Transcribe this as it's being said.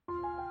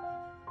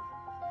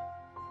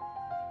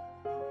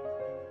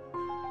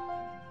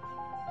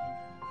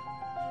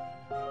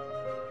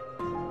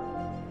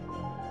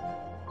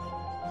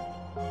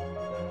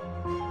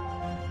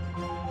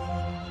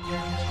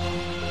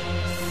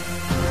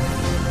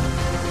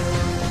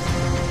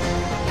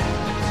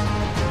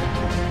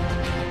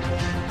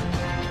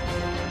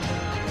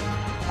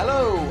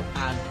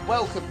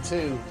Welcome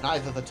to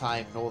Neither the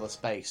Time Nor the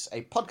Space,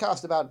 a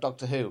podcast about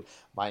Doctor Who.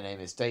 My name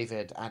is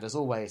David, and as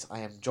always, I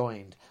am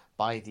joined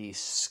by the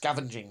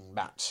scavenging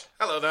Matt.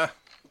 Hello there.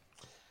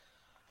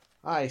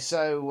 Hi,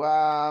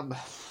 so,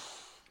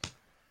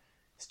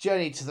 it's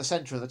Journey to the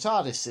Centre of the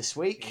TARDIS this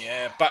week.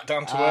 Yeah, back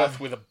down to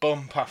earth with a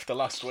bump after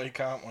last week,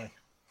 aren't we?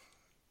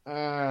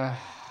 I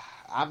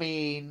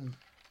mean,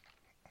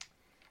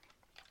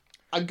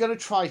 I'm going to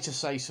try to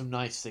say some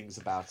nice things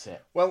about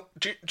it. Well,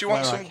 do you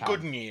want Where I some can.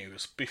 good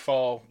news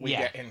before we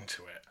Yeah. get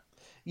into it?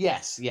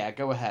 Yes,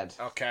 go ahead.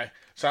 Okay,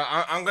 so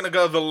I'm going to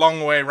go the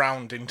long way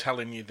round in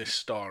telling you this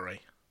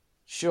story.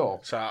 Sure.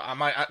 So I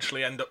might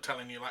actually end up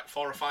telling you like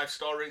 4 or 5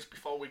 stories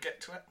before we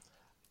get to it.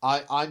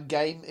 I'm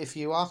game if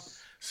you are.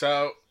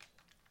 So,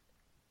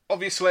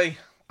 obviously,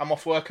 I'm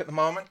off work at the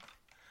moment.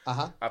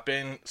 Uh-huh. I've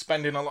been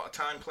spending a lot of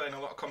time playing a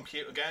lot of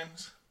computer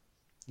games.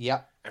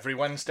 Yep. Every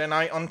Wednesday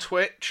night on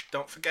Twitch.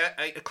 Don't forget,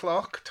 8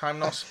 o'clock. Twitch.com/Time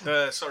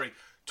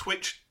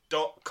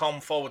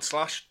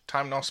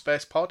No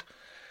Space Pod.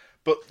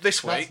 But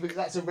this week,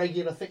 That's a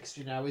regular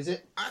fixture now, is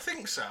it? I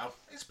think so.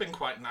 It's been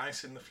quite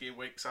nice in the few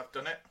weeks I've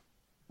done it.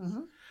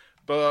 Mm-hmm.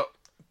 But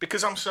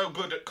because I'm so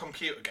good at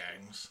computer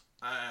games,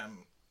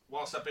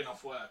 whilst I've been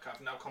off work,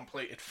 I've now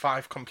completed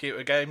 5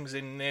 computer games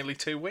in nearly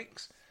 2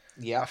 weeks.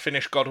 Yeah. I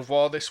finished God of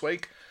War this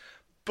week.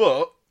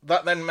 But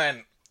that then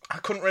meant I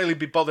couldn't really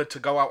be bothered to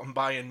go out and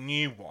buy a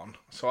new one.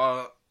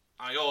 So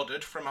I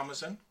ordered from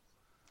Amazon.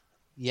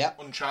 Yep.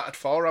 Uncharted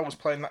 4, I was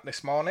playing that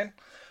this morning.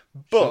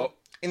 But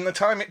in the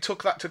time it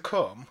took that to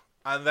come,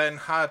 I then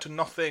had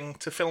nothing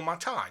to fill my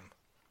time.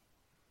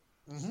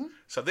 Mm-hmm.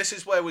 So this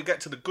is where we get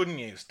to the good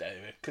news,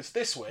 David. Because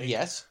this week,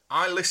 Yes.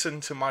 I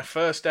listened to my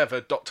first ever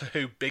Doctor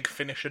Who Big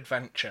Finish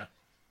adventure.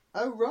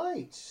 Oh,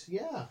 right.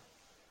 Yeah.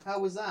 How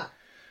was that?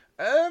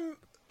 Do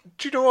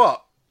you know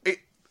what?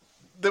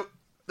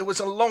 There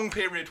was a long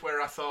period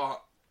where I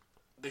thought,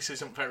 this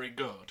isn't very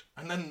good.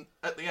 And then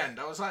at the end,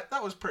 I was like,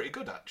 that was pretty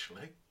good,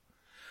 actually.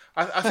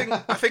 I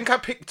think I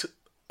picked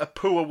a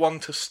poor one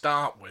to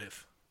start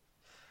with.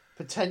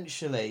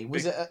 Potentially.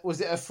 Was it a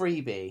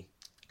freebie?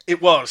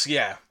 It was,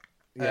 yeah.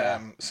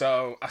 Yeah.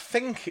 So I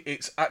think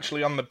it's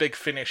actually on the Big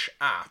Finish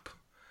app,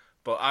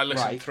 but I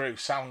listened Right. through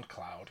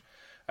SoundCloud.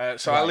 I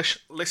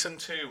listened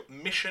to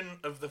Mission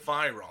of the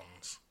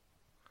Virons.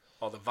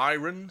 Or the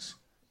Virons.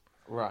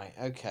 Right.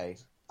 Okay.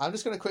 I'm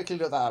just going to quickly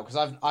look that up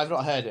because I've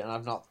not heard it and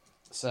I've not.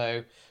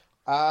 So,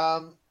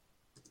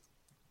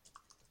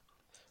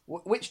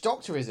 which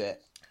Doctor is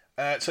it?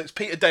 So it's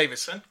Peter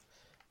Davison.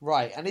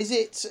 Right. And is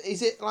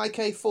it like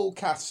a full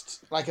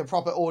cast, like a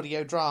proper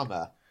audio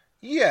drama?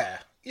 Yeah,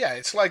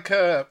 it's like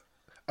a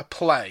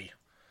play.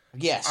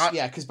 Yes.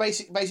 Yeah. Because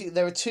basically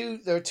there are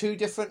two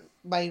different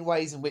main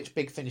ways in which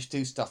Big Finish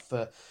do stuff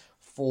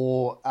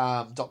for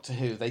Doctor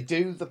Who. They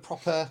do the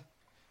proper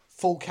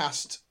full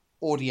cast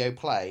audio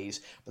plays,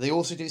 but they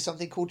also do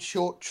something called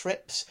short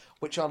trips,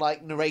 which are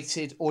like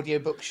narrated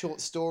audiobook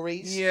short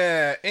stories.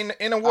 Yeah,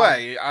 in a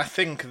way, I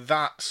think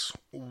that's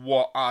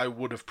what I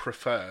would have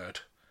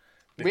preferred.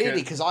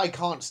 Really, because I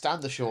can't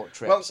stand the short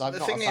trips. Well, I'm the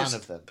not a thing fan is,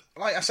 of them.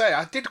 Like I say,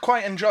 I did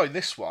quite enjoy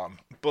this one,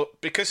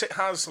 but because it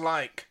has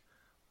like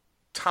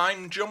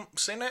time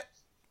jumps in it,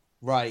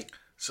 Right.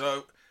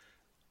 so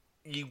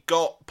you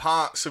got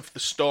parts of the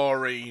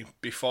story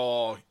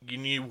before you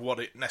knew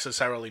what it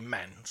necessarily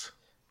meant.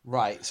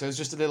 Right. So it's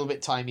just a little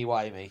bit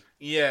timey-wimey.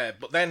 Yeah,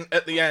 but then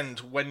at the end,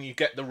 when you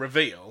get the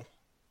reveal,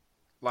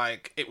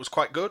 like, it was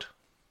quite good.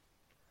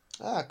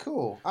 Ah,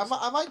 cool.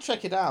 I might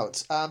check it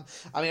out. I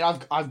mean,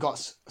 I've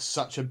got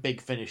such a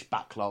Big Finish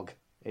backlog.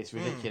 It's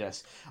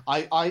ridiculous.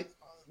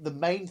 The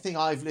main thing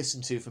I've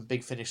listened to from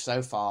Big Finish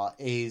so far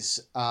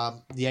is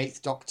the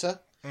Eighth Doctor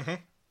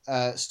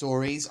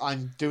stories.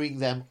 I'm doing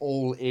them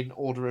all in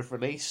order of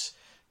release.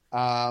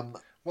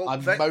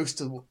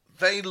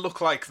 They look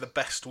like the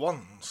best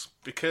ones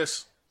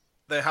because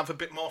they have a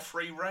bit more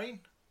free reign.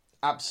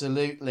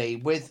 Absolutely.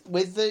 With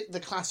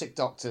the classic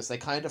Doctors, they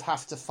kind of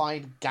have to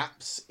find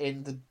gaps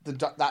in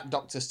that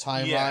Doctor's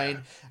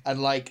timeline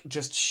and like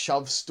just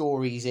shove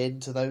stories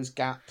into those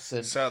gaps.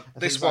 And so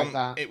and this things one,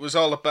 like that. it was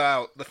all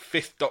about the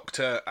Fifth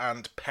Doctor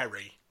and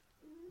Perry.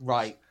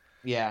 Right.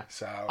 Yeah.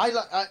 So I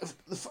like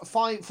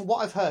 5. For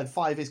what I've heard,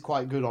 5 is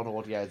quite good on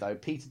audio though.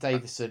 Peter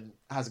Davison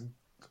has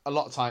a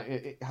lot of time.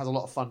 It has a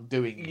lot of fun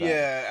doing that.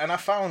 Yeah, and I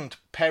found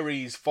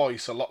Perry's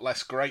voice a lot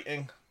less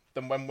grating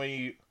than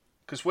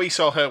because we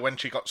saw her when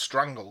she got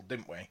strangled,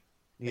 didn't we?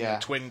 Yeah. In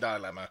the Twin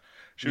Dilemma.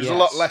 She was a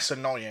lot less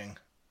annoying.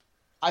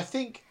 I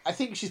think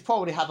she's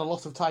probably had a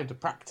lot of time to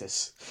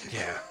practice.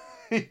 Yeah.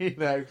 You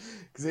know,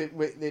 because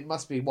it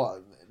must be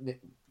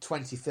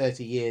 20,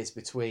 30 years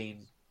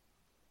between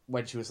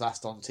when she was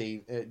last on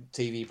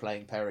TV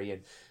playing Perry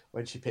and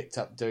when she picked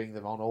up doing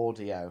them on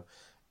audio.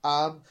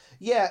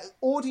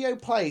 Audio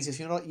plays, if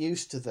you're not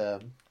used to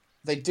them,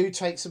 they do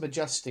take some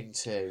adjusting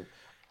to.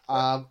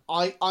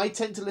 I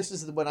tend to listen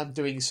to them when I'm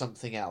doing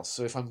something else.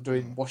 So if I'm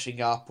doing washing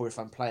up or if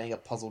I'm playing a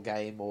puzzle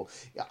game, or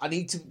I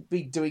need to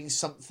be doing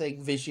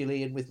something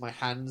visually and with my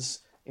hands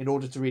in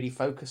order to really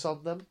focus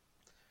on them.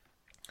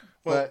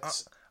 Well,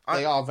 but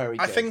They are very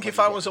good. I think when if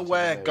you I get was into the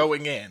aware mood.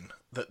 going in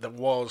that there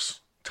was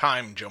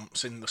time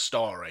jumps in the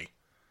story,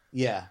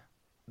 Yeah.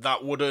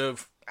 that would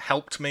have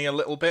helped me a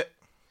little bit.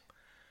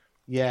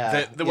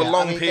 Yeah, There were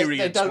long They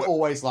periods don't where-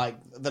 always they're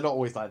not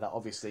always like that,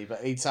 obviously.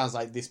 But it sounds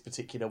like this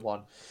particular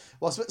one.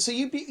 Well, so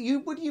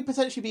would you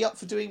potentially be up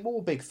for doing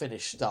more Big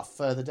Finish stuff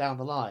further down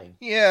the line?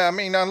 Yeah, I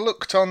mean, I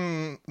looked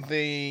on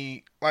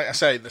the, like I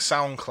say, the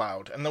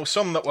SoundCloud, and there were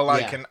some that were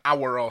like Yeah. an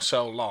hour or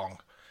so long,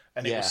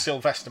 and it Yeah. was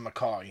Sylvester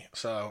McCoy.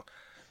 So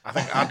I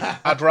think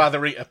I'd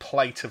rather eat a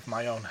plate of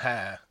my own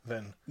hair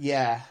than.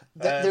 Yeah,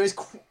 there is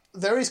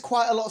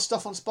quite a lot of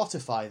stuff on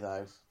Spotify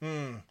though.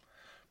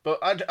 But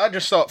I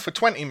just thought for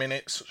 20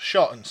 minutes,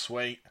 short and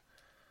sweet.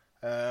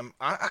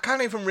 I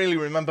can't even really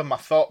remember my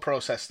thought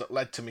process that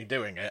led to me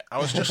doing it. I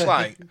was just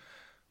like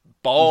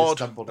bored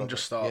stumbled on and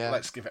just it, thought, yeah.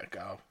 let's give it a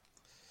go.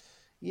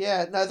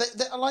 Yeah, no, they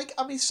like,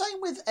 I mean, same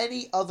with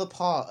any other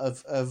part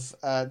of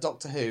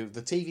Doctor Who,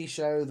 the TV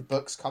show, the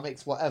books,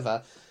 comics,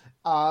 whatever.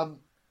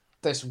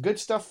 There's some good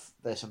stuff,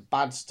 there's some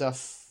bad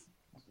stuff,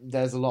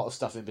 there's a lot of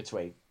stuff in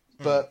between.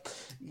 But,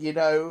 you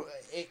know,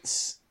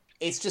 it's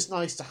just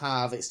nice to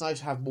have. It's nice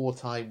to have more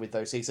time with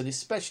those things, and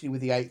especially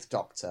with the Eighth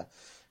Doctor,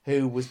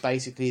 who was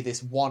basically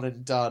this one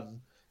and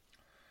done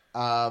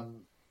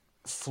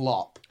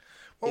flop.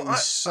 Well, it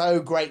was so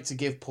great to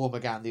give Paul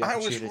McGann the I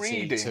was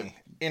opportunity reading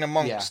in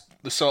amongst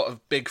the sort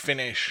of Big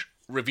Finish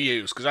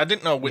reviews, because I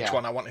didn't know which Yeah.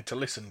 one I wanted to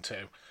listen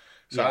to.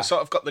 So Yeah. I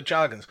sort of got the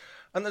jargons.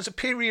 And there's a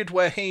period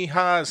where he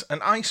has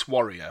an ice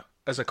warrior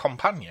as a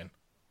companion.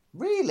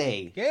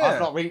 Really? Yeah. I've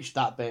not reached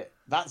that bit.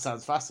 That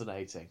sounds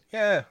fascinating.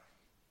 Yeah.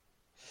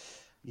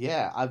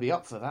 Yeah, I'd be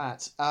up for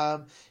that.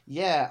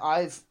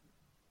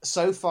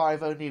 So far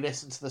I've only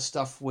listened to the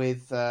stuff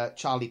with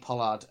Charlie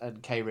Pollard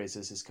and K-Riz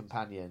as his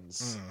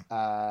companions,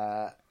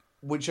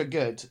 which are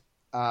good.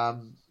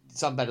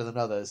 Some better than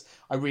others.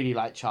 I really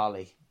like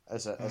Charlie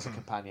as a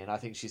companion. I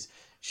think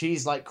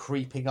she's like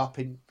creeping up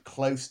in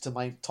close to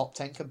my top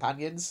 10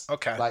 companions.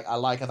 Okay. Like, I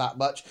like her that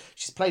much.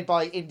 She's played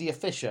by India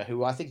Fisher,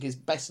 who I think is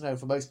best known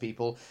for most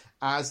people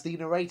as the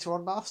narrator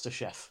on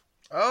MasterChef.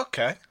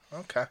 Okay.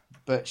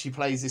 But she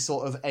plays this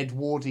sort of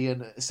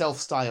Edwardian,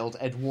 self-styled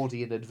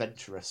Edwardian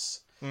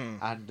adventuress.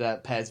 And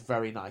pairs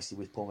very nicely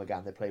with Paul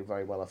McGann. They play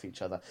very well off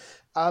each other.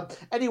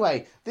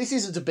 Anyway, this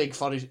isn't a Big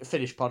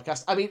Finish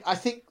podcast. I mean, I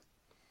think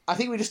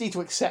we just need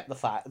to accept the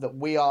fact that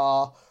we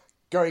are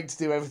going to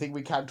do everything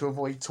we can to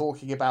avoid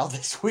talking about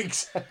this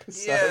week's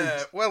episode.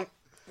 Yeah, well,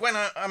 when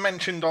I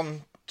mentioned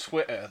on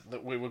Twitter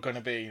that we were going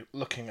to be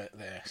looking at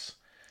this,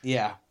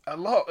 Yeah. a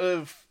lot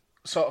of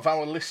sort of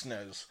our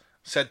listeners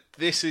said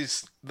this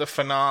is the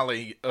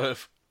finale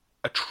of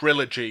a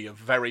trilogy of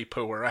very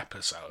poor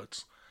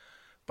episodes.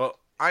 But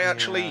I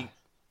actually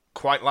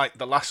quite like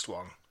the last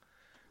one.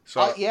 So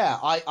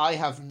I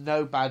have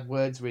no bad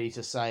words really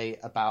to say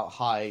about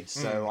Hyde,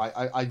 so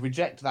I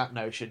reject that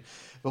notion.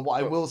 But what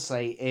I will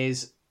say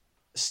is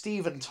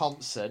Stephen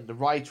Thompson, the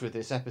writer of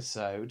this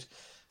episode,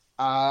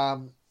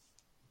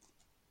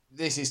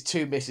 this is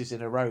 2 misses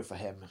in a row for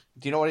him.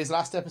 Do you know what his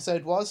last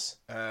episode was?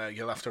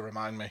 you'll have to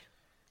remind me.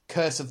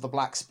 Curse of the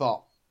Black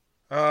Spot.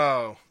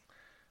 Oh.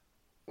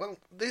 Well,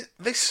 this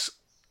This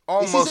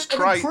almost is an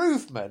tries...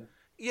 improvement.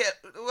 Yeah,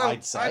 well,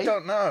 I'd say. I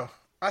don't know.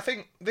 I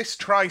think this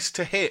tries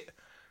to hit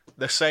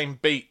the same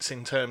beats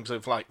in terms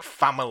of, like,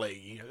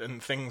 family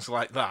and things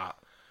like that.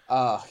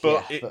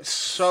 But it's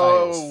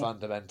so fails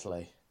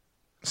fundamentally.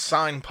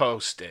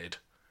 signposted.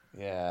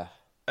 Yeah.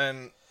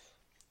 And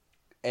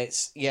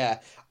It's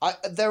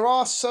there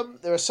are some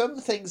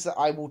things that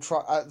I will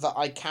try that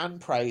I can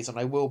praise and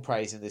I will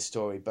praise in this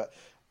story, but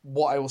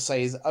what I will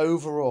say is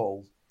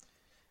overall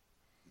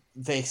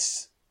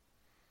this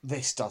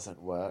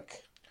doesn't work.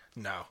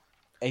 no.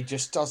 It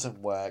just doesn't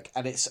work,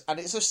 and it's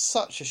just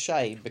such a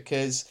shame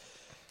because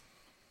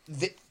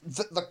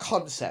the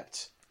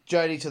concept,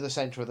 Journey to the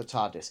Centre of the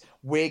TARDIS,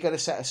 we're going to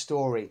set a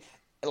story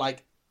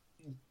like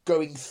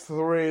going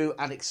through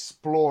and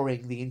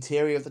exploring the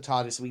interior of the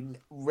TARDIS we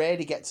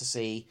rarely get to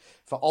see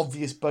for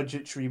obvious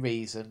budgetary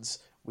reasons.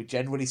 We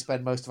generally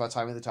spend most of our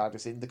time in the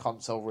TARDIS in the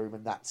console room,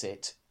 and that's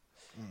it.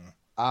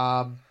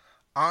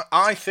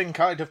 I think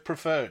I'd have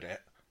preferred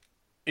it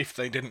if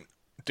they didn't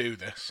do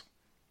this.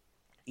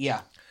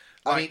 Yeah.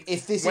 Like, I mean,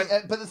 if this when-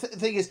 is... But the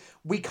thing is,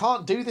 we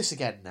can't do this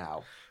again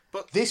now.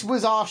 But This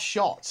was our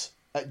shot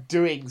at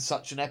doing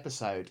such an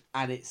episode,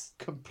 and it's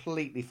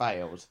completely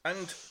failed.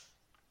 And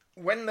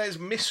when there's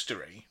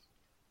mystery,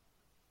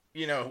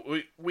 you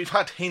know, we've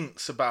had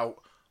hints about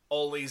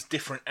all these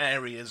different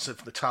areas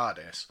of the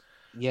TARDIS.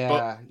 Yeah.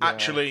 But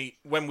actually,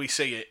 when we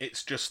see it,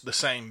 it's just the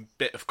same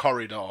bit of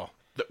corridor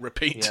that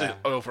repeats Yeah. it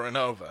over and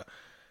over.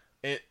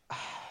 It,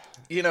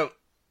 you know,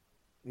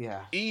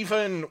 Yeah.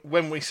 even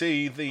when we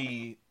see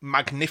the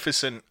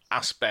magnificent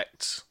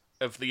aspects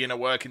of the inner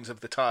workings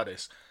of the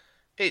TARDIS,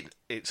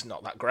 it's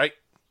not that great.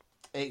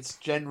 It's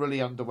generally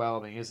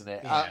underwhelming, isn't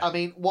it? Yeah. I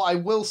mean, what I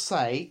will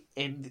say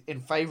in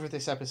favour of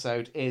this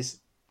episode is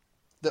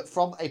that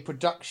from a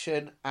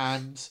production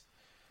and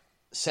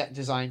set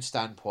design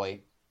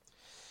standpoint,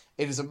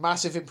 It is a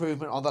massive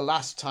improvement on the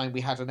last time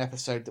we had an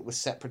episode that was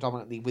set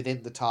predominantly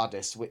within the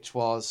TARDIS, which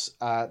was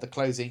the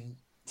closing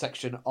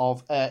section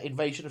of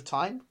Invasion of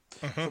Time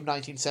from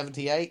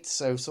 1978.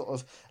 So sort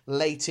of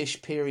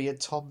late-ish period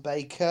Tom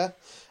Baker,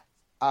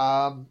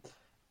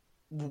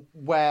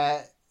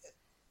 where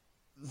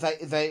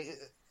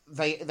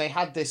they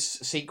had this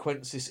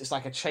sequence. It's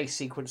like a chase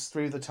sequence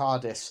through the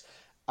TARDIS,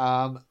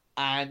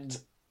 and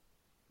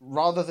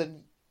rather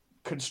than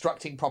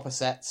constructing proper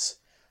sets,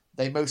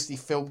 they mostly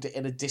filmed it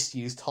in a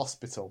disused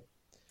hospital.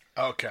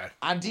 Okay.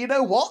 And you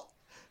know what?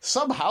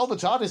 Somehow the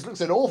TARDIS looks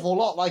an awful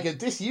lot like a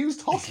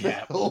disused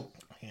hospital.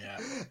 Yeah.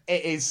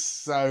 It is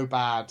so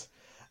bad.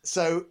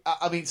 So,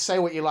 I mean, say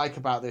what you like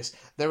about this.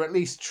 They're at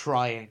least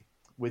trying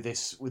with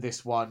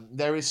this one.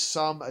 There is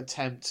some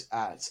attempt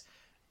at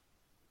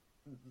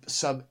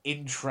some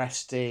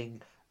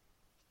interesting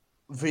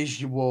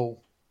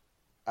visual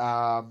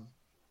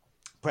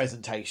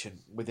presentation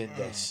within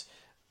this.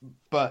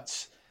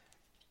 But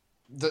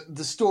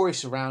the story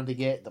surrounding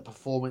it, the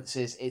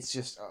performances, it's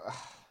just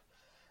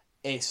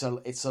it's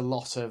a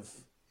lot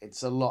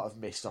of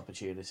missed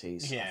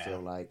opportunities. Yeah. I feel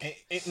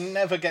like it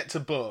never gets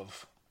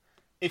above.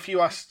 If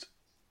you asked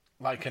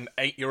like an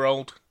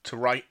 8-year-old to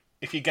write,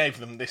 if you gave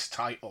them this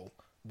title,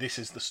 this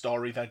is the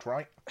story they'd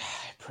write.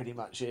 Pretty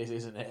much is,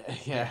 isn't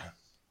it?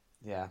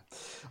 Yeah.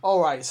 All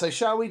right. So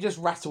shall we just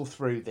rattle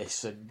through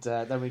this and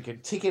then we can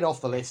tick it off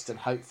the list and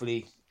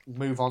hopefully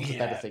move on to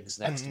better things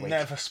next and week.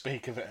 Never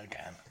speak of it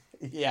again.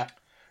 Yeah.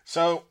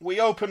 So we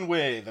open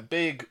with a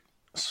big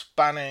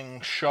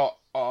spanning shot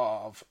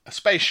of a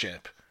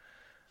spaceship.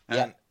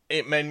 And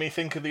it made me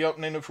think of the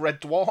opening of Red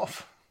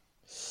Dwarf.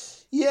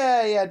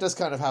 Yeah, it does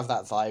kind of have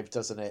that vibe,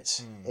 doesn't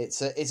it?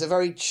 It's a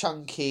very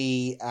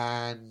chunky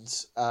and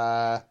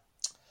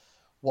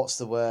what's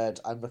the word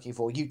I'm looking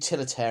for?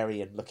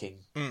 Utilitarian looking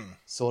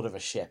sort of a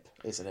ship,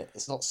 isn't it?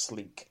 It's not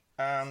sleek.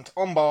 And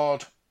on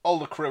board, all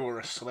the crew are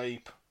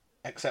asleep,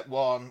 except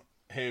one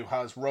who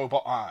has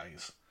robot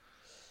eyes.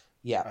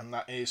 Yeah. And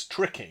that is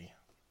Tricky,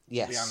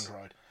 yes, the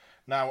android.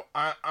 Now,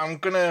 I'm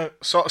going to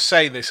sort of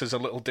say this as a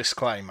little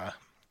disclaimer,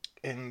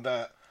 in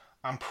that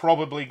I'm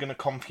probably going to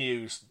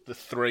confuse the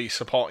 3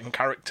 supporting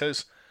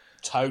characters.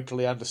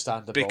 Totally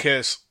understandable.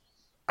 Because,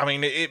 I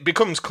mean, it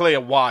becomes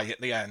clear why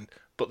at the end,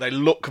 but they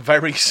look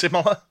very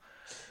similar.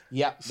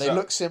 Yeah, they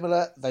look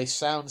similar, they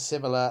sound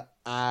similar,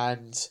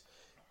 and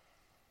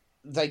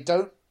they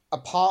don't,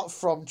 apart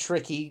from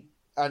Tricky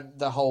and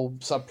the whole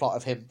subplot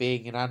of him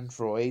being an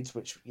android,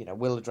 which,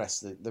 we'll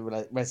address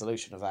the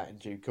resolution of that in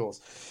due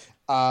course,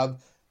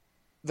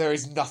 there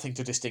is nothing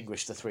to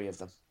distinguish the 3 of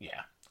them.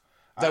 Yeah.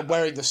 They're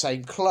wearing the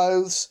same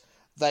clothes.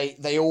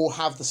 They all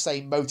have the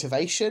same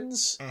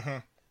motivations.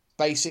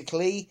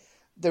 Basically,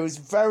 there is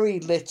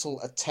very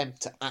little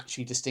attempt to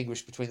actually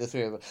distinguish between the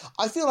 3 of them.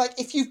 I feel like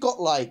if you've got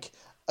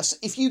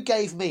if you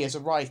gave me as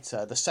a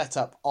writer the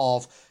setup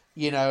of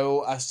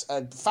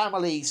a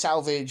family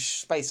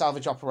space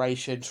salvage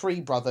operation,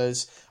 3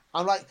 brothers,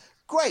 I'm like,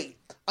 great.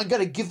 I'm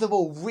going to give them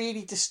all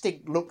really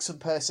distinct looks and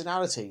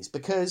personalities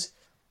because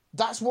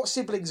that's what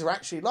siblings are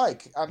actually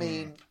like. I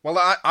mean... Well,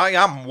 I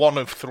am one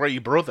of 3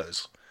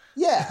 brothers.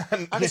 Yeah.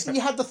 And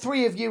you had the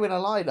 3 of you in a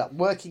lineup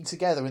working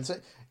together, and so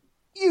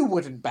you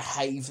wouldn't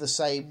behave the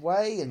same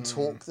way and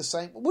talk the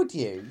same, would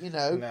you?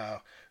 No.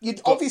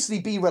 You'd obviously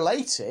be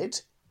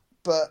related,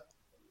 but,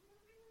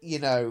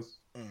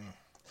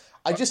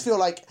 I just feel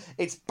like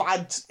it's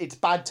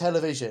bad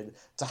television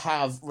to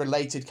have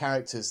related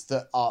characters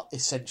that are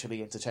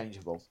essentially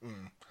interchangeable.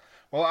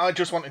 Well, I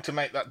just wanted to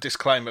make that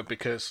disclaimer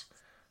because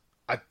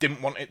I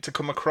didn't want it to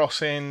come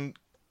across in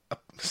a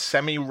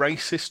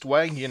semi-racist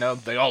way.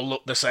 They all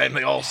look the same.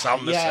 They all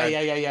sound the same.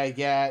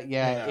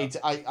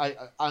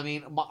 Yeah. I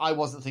mean, I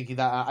wasn't thinking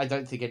that. I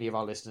don't think any of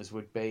our listeners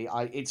would be.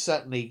 It's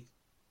certainly,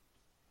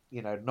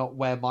 not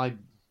where my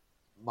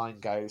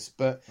mind goes.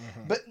 But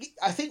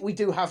I think we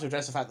do have to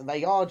address the fact that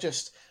they are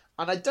just.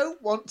 And I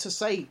don't want to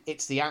say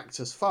it's the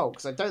actor's fault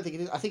because I don't think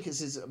it is. I think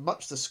it's as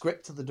much the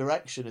script and the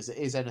direction as it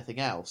is anything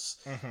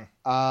else.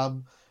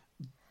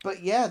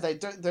 But yeah,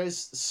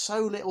 there's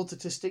so little to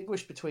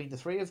distinguish between the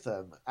 3 of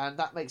them, and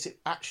that makes it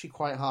actually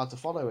quite hard to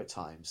follow at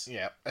times.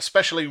 Yeah,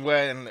 especially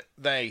when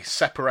they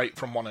separate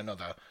from one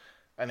another,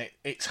 and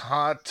it's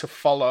hard to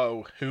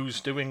follow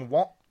who's doing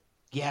what.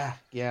 Yeah,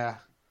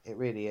 it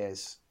really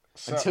is.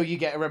 Until you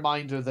get a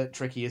reminder that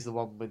Tricky is the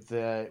one with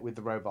the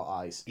robot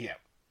eyes. Yeah.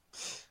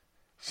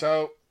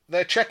 So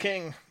they're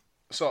checking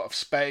sort of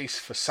space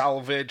for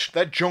salvage.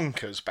 They're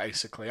junkers,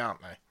 basically,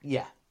 aren't they?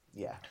 Yeah.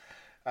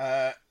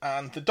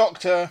 And the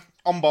Doctor,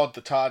 on board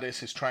the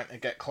TARDIS, is trying to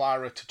get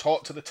Clara to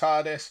talk to the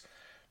TARDIS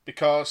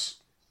because,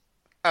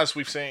 as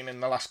we've seen in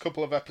the last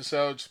couple of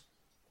episodes,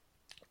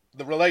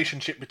 the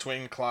relationship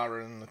between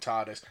Clara and the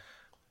TARDIS,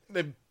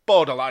 they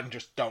borderline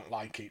just don't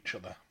like each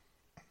other.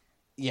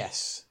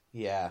 Yes,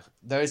 yeah.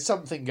 There is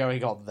something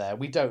going on there.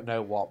 We don't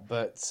know what,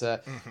 but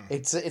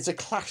it's a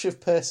clash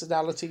of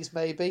personalities,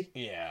 maybe.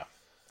 Yeah.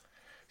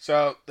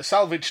 So the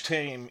salvage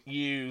team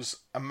use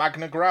a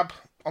Magna Grab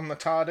on the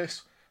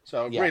TARDIS.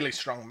 So, really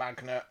strong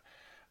magnet.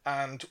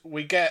 And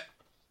we get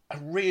a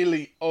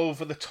really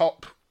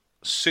over-the-top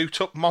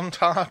suit-up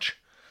montage.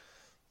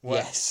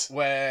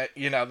 Where,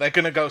 you know, they're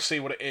going to go see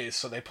what it is,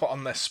 so they put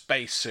on their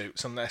space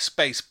suits and their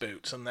space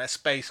boots and their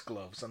space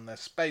gloves and their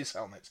space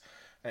helmets.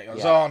 And it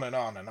goes on and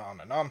on and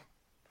on and on.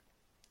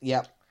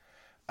 Yep.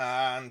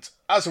 And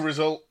as a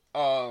result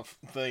of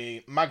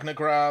the Magna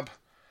Grab,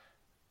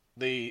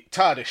 the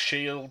TARDIS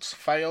shields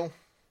fail.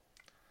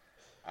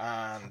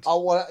 And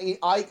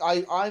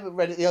I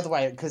read it the other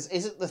way, because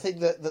isn't the thing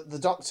that the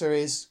Doctor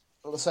is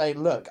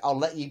saying, look, I'll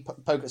let you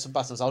poke at some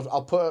buttons.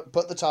 I'll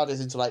put the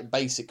TARDIS into like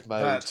basic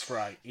mode. That's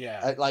right,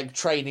 yeah. Like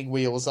training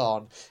wheels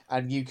on,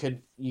 and you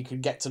can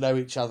get to know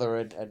each other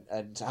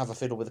and have a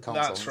fiddle with the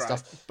console That's and right.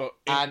 stuff.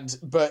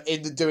 But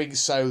in doing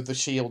so, the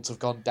shields have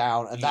gone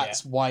down, and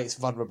that's why it's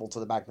vulnerable to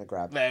the Magna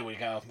Grab. There we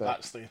go.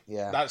 That's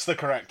the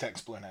correct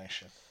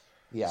explanation.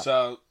 Yeah.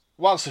 So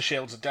whilst the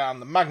shields are down,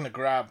 the Magna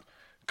Grab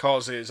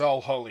causes all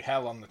holy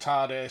hell on the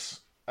TARDIS.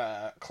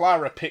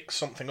 Clara picks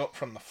something up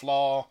from the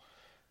floor.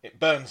 It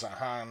burns her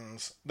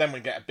hands. Then we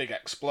get a big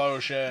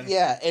explosion.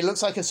 Yeah, it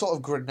looks like a sort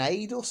of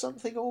grenade or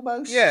something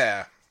almost.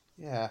 Yeah.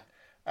 Yeah.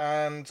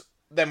 And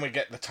then we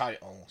get the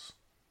titles.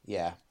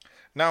 Yeah.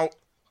 Now,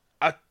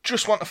 I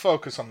just want to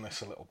focus on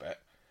this a little bit.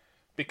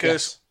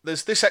 Because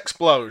there's this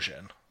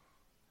explosion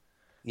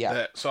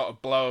that sort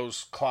of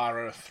blows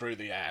Clara through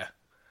the air.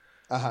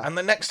 Uh-huh. And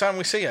the next time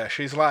we see her,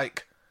 she's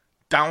like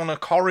down a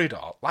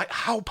corridor. Like,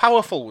 how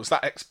powerful was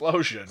that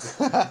explosion?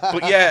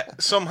 But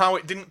yet, somehow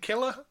it didn't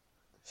kill her.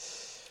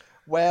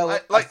 Well,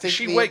 like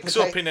she wakes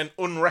up in an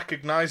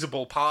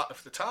unrecognisable part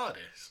of the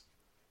TARDIS.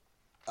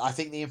 I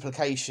think the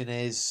implication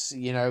is,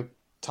 you know,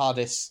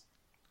 TARDIS,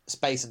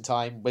 space and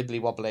time,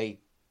 wibbly wobbly.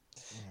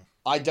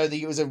 I don't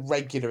think it was a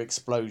regular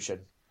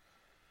explosion.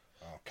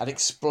 Okay. An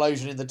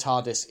explosion in the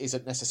TARDIS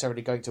isn't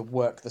necessarily going to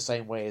work the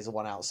same way as the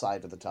one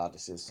outside of the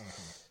TARDIS is.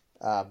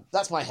 Mm-hmm.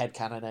 That's my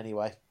headcanon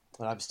anyway,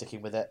 and I'm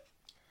sticking with it.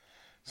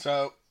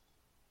 So,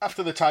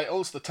 after the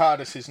titles, the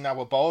TARDIS is now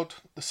aboard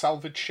the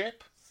salvage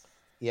ship.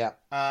 Yeah.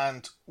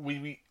 And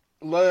we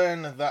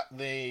learn that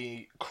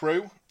the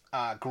crew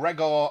are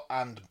Gregor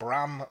and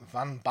Bram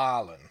Van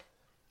Baalen.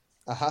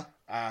 Uh-huh.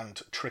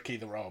 And Tricky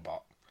the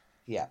robot.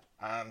 Yeah.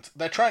 And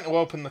they're trying to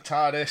open the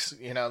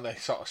TARDIS. You know, they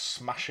sort of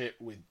smash it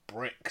with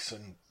bricks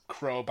and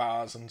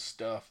crowbars and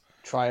stuff.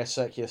 Try a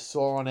circular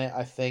saw on it,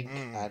 I think.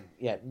 And,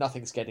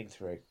 nothing's getting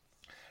through.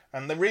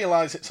 And they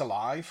realise it's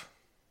alive.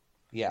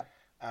 Yeah.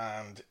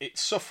 And it's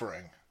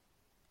suffering.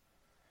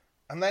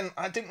 And then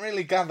I didn't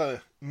really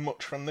gather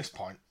much from this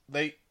point.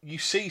 You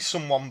see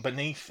someone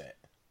beneath it.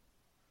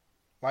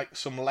 Like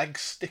some legs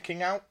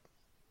sticking out.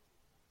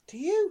 Do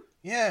you?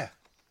 Yeah.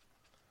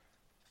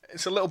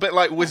 It's a little bit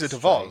like Wizard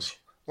of Oz.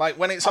 Like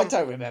when it's on, I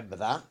don't remember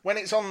that. When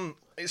it's on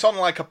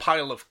like a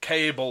pile of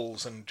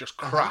cables and just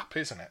crap,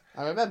 isn't it?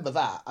 I remember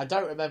that. I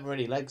don't remember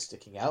any legs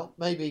sticking out.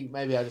 Maybe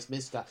I just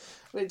missed that.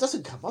 I mean, it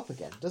doesn't come up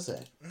again, does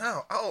it?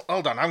 No.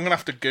 Hold on. I'm going to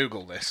have to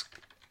Google this.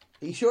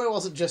 Are you sure it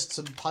wasn't just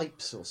some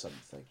pipes or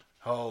something?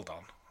 Hold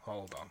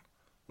on.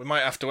 We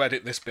might have to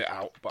edit this bit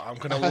out, but I'm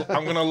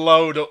gonna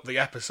load up the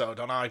episode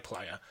on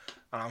iPlayer,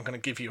 and I'm gonna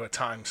give you a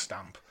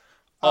timestamp.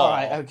 All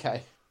right,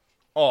 okay.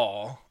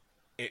 Or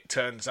it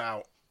turns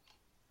out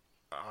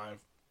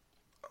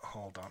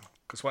hold on,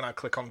 because when I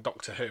click on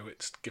Doctor Who,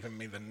 it's giving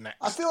me the next.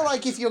 I feel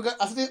like if you're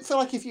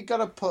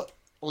gonna put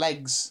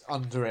legs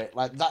under it,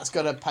 like that's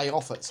gonna pay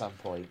off at some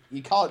point.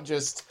 You can't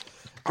just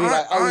be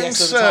like, oh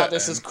yes, the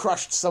TARDIS has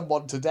crushed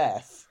someone to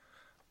death.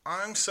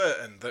 I'm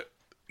certain that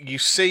you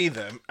see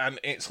them, and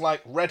it's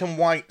like red and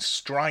white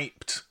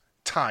striped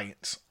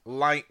tights,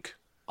 like...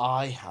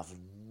 I have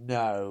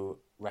no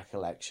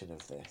recollection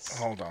of this.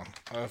 Hold on.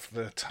 Of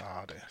the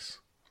TARDIS.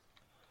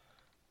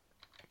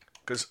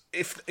 Because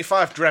if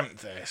I've dreamt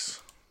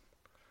this,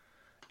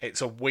 it's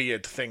a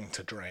weird thing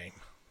to dream.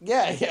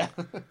 Yeah.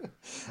 Right.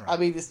 I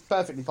mean, it's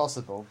perfectly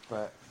possible,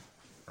 but...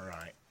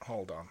 Right,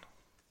 hold on.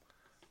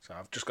 So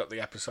I've just got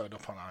the episode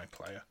up on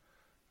iPlayer.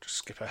 Just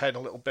skip ahead a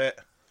little bit.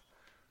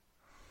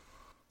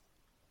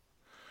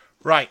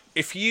 Right,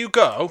 if you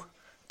go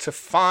to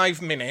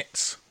 5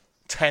 minutes,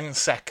 10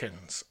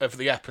 seconds of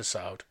the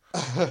episode,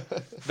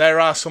 there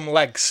are some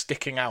legs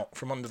sticking out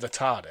from under the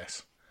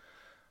TARDIS.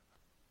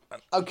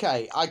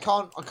 Okay, I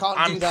can't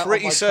I'm do that. I'm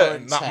pretty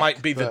certain that tech,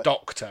 might be the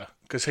Doctor,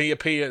 because he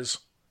appears,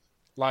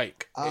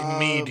 like,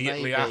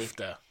 immediately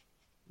after.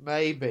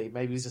 Maybe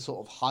he's a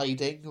sort of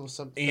hiding or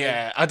something.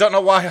 Yeah, I don't know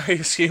why I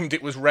assumed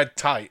it was red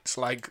tights,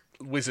 like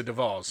Wizard of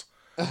Oz.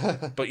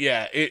 But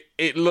yeah,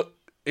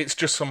 it's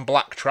just some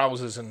black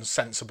trousers and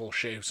sensible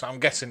shoes, so I'm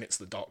guessing it's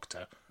the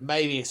Doctor.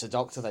 Maybe it's the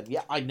Doctor then.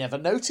 Yeah, I never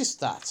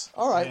noticed that.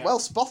 All right, well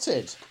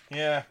spotted.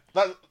 Yeah,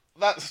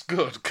 that's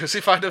good, because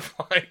if I'd have,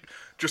 like,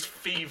 just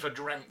fever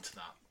dreamt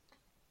that.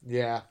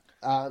 Yeah.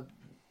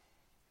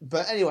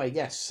 But anyway,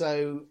 yes,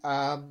 so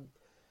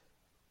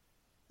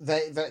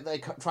they're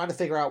trying to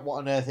figure out what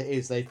on earth it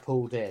is they've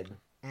pulled in.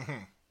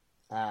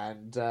 Mm-hmm.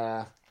 And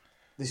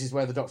this is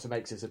where the Doctor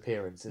makes his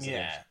appearance, isn't it?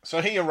 Yeah,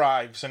 so he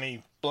arrives and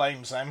he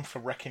blames them for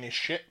wrecking his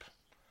ship.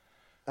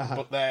 Uh-huh.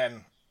 But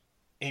then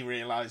he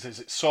realises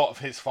it's sort of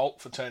his fault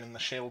for turning the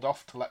shield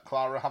off to let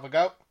Clara have a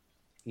go.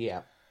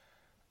 Yeah.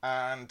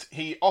 And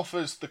he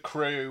offers the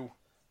crew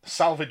the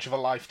salvage of a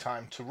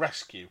lifetime to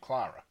rescue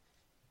Clara.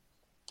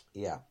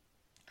 Yeah.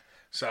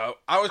 So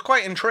I was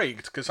quite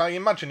intrigued, because I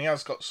imagine he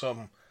has got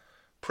some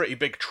pretty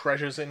big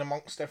treasures in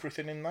amongst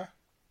everything in there.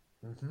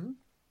 Mm-hmm.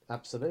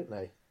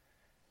 Absolutely.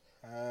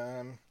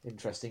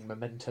 Interesting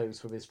mementos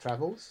from his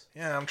travels.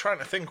 Yeah, I'm trying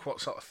to think what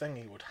sort of thing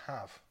he would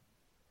have.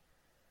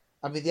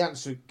 I mean, the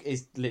answer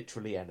is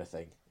literally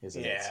anything,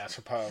 isn't it? Yeah, I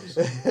suppose.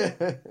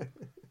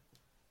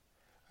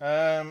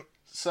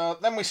 So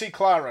then we see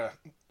Clara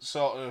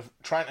sort of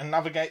trying to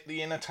navigate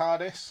the inner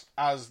TARDIS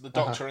as the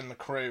Doctor and the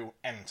crew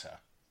enter.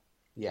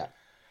 Yeah.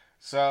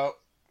 So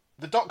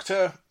the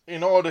Doctor,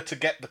 in order to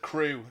get the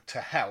crew to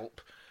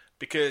help,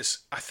 because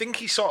I think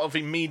he sort of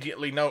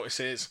immediately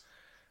notices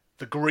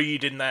the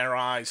greed in their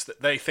eyes,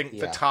 that they think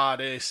the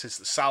TARDIS is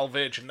the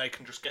salvage and they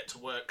can just get to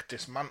work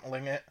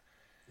dismantling it.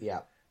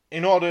 Yeah.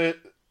 In order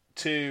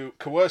to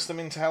coerce them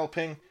into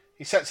helping,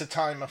 he sets a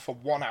timer for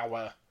 1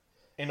 hour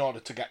in order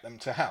to get them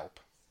to help.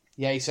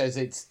 Yeah, he says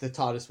the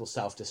TARDIS will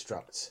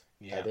self-destruct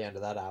at the end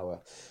of that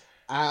hour.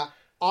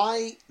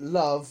 I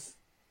love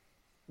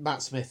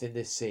Matt Smith in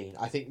this scene.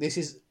 I think this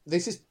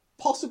is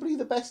possibly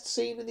the best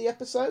scene in the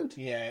episode.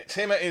 Yeah, it's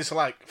him at his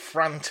like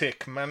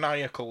frantic,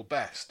 maniacal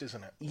best,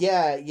 isn't it?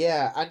 Yeah,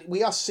 yeah, and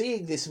we are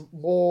seeing this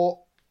more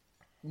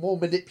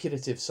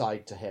manipulative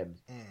side to him.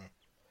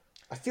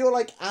 I feel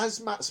like as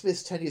Matt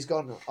Smith's tenure's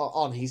gone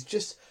on, he's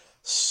just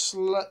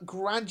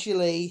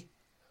gradually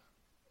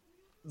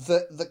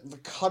the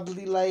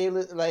cuddly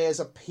layers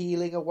are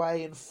peeling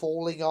away and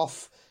falling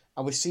off,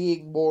 and we're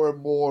seeing more and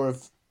more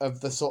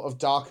of the sort of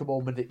darker,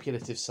 more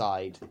manipulative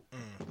side.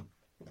 I'm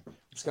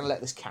just going to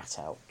let this cat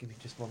out. Give me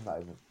just one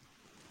moment.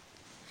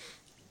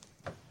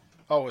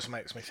 Always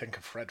makes me think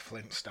of Fred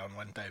Flintstone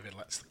when David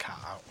lets the cat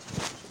out.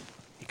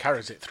 He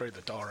carries it through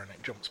the door and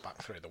it jumps back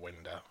through the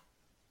window.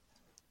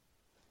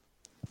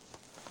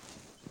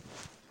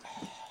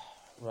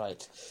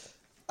 Right.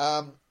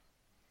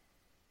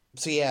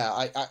 So yeah,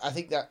 I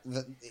think that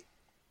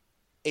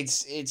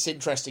it's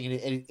interesting,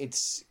 and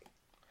it's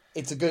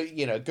a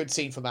good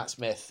scene for Matt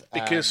Smith,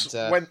 because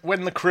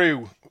when the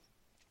crew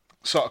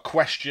sort of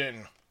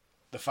question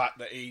the fact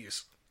that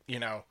he's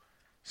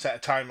set a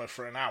timer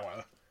for an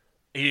hour,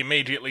 he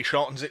immediately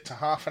shortens it to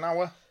half an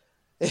hour.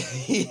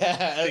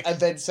 Yeah, and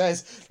then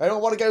says, I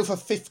don't want to go for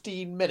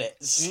 15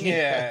 minutes.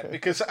 Yeah,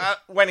 because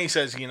when he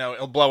says,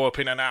 it'll blow up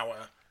in an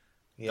hour,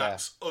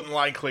 that's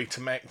unlikely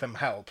to make them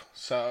help.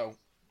 So,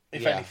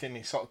 if anything,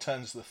 he sort of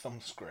turns the thumb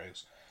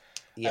screws.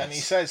 Yes. And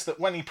he says that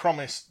when he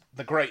promised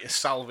the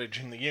greatest salvage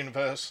in the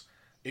universe,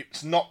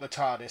 it's not the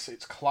TARDIS,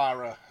 it's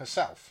Clara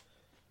herself.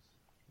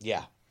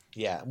 Yeah,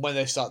 yeah. And when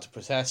they start to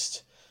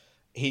protest,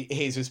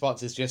 his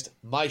response is just,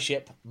 my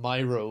ship, my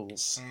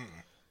rules.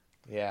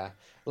 Yeah.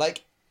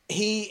 Like,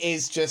 he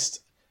is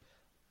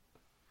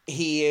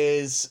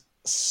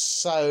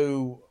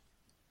so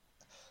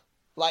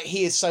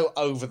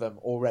over them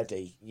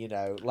already,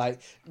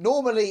 Like,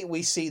 normally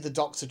we see the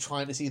Doctor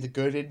trying to see the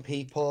good in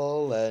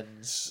people,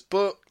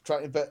 but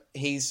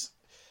he's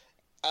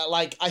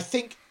I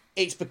think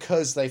it's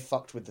because they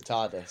fucked with the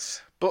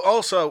TARDIS. But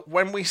also,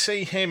 when we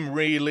see him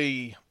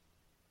really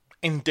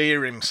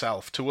endear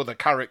himself to other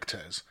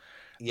characters,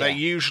 they're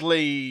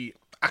usually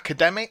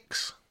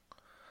academics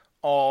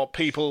or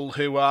people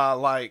who are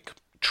like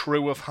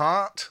true of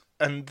heart.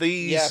 And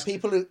these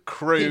people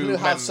who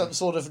have some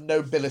sort of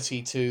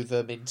nobility to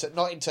them,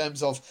 not in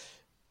terms of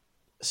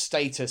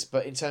status,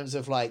 but in terms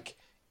of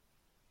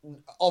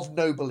of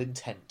noble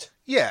intent.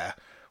 Yeah.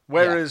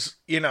 Whereas,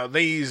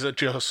 these are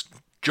just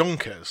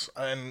junkers,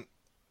 and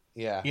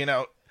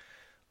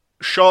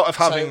short of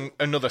having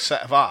another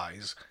set of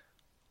eyes,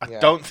 I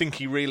don't think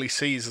he really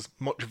sees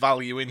much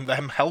value in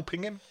them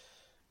helping him.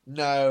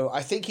 No,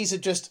 I think he's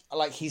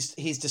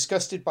he's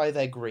disgusted by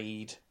their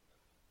greed,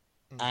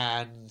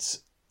 and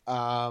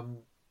I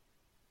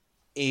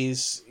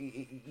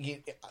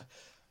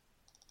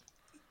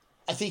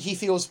think he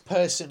feels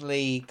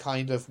personally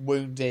kind of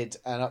wounded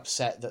and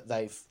upset that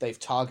they've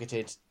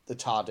targeted the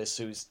TARDIS,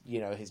 who's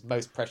his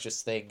most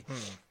precious thing,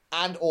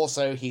 and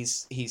also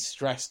he's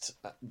stressed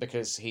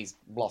because he's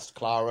lost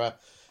Clara,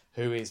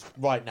 who is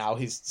right now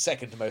his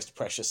second most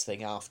precious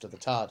thing after the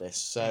TARDIS.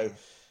 So,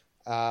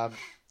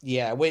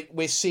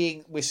 we're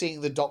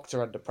seeing the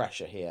Doctor under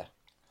pressure here.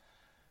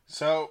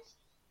 So,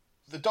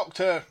 the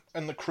Doctor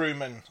and the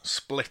crewmen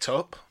split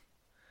up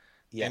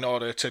in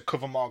order to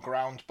cover more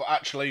ground, but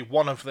actually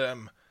one of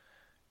them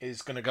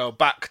is going to go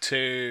back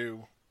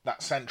to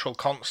that central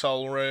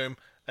console room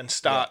and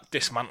start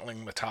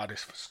dismantling the TARDIS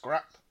for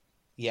scrap.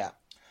 Yeah.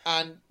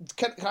 And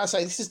can I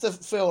say,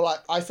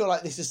 I feel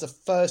like this is the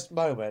first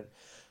moment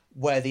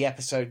where the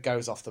episode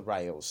goes off the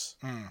rails.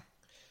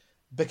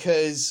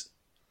 Because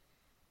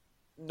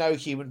no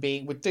human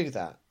being would do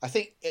that. I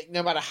think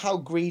no matter how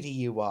greedy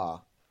you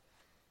are,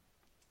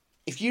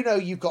 if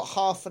you've got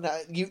half an hour,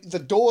 the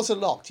doors are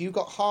locked, you've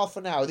got half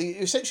an hour,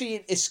 you're essentially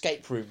in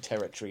escape room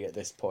territory at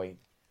this point.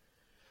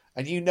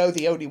 and you know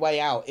the only way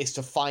out is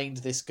to find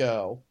this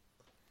girl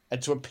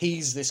and to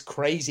appease this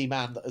crazy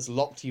man that has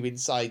locked you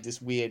inside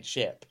this weird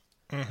ship.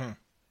 Mm-hmm.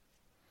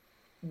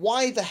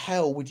 Why the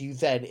hell would you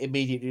then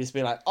immediately just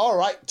be like, all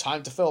right,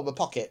 time to fill the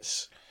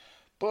pockets?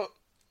 But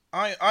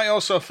I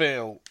also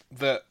feel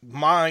that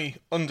my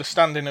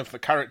understanding of the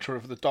character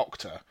of the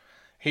Doctor,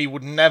 he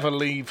would never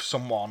leave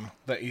someone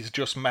that he's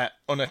just met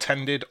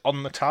unattended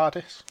on the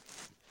TARDIS.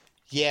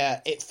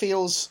 Yeah, it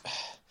feels...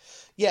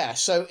 Yeah,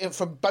 so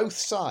from both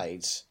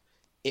sides,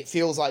 it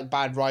feels like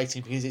bad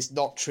writing because it's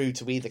not true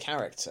to either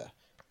character.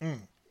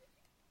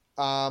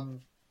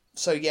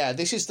 So yeah,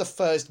 this is the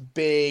first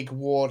big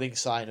warning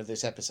sign of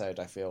this episode,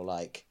 I feel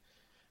like.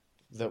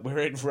 That we're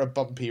in for a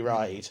bumpy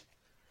ride.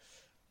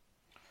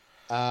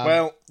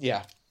 Well,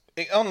 yeah.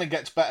 It only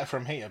gets better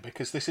from here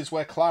because this is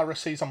where Clara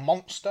sees a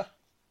monster.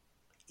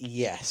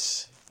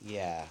 Yes,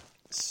 yeah.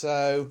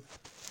 So,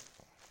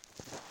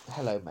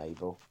 hello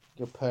Mabel.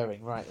 You're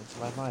purring right into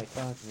my mic,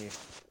 aren't you?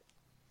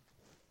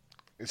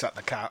 Is that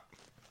the cat?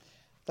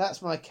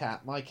 That's my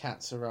cat. My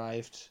cat's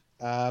arrived.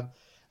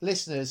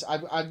 Listeners,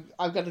 I'm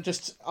gonna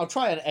I'll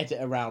try and edit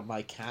around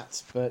my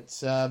cat, but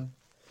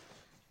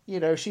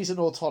she's an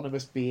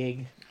autonomous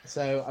being,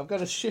 so I'm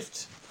gonna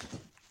shift.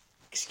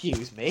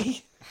 Excuse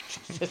me.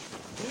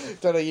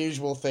 Done a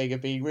usual thing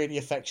of being really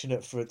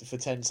affectionate for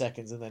 10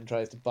 seconds and then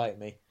tries to bite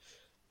me.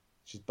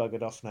 She's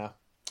buggered off now.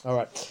 All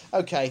right.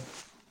 Okay.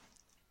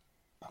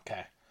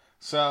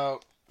 So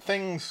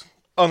things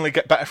only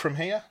get better from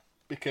here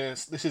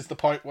because this is the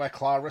point where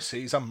Clara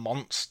sees a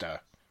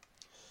monster.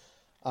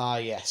 Ah,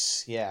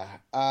 yes, yeah.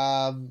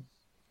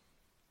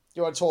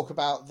 You want to talk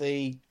about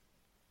the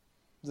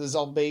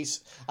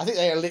zombies? I think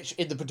they are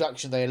in the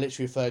production. They are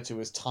literally referred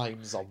to as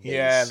time zombies.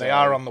 Yeah, they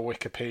are on the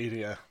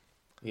Wikipedia.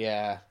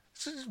 Yeah,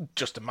 This is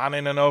just a man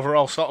in an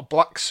overall sort of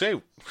black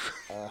suit.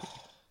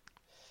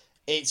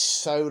 it's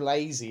so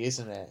lazy,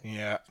 isn't it?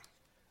 Yeah.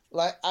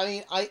 Like, I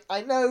mean,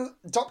 I know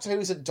Doctor Who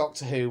isn't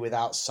Doctor Who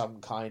without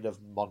some kind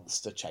of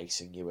monster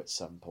chasing you at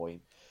some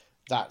point.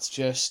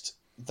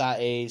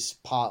 That is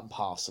part and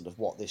parcel of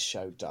what this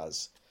show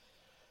does.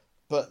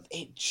 But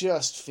it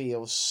just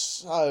feels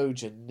so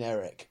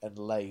generic and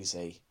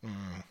lazy.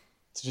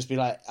 To just be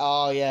like,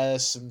 oh yeah,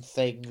 there's some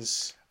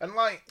things. And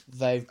like...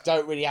 They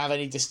don't really have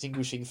any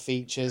distinguishing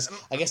features.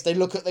 I guess they've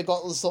got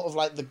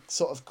the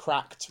sort of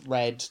cracked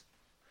red...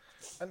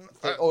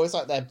 or it's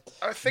like they're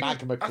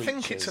magma creatures. I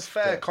think it's a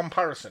fair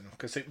comparison,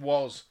 because it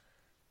was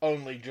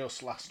only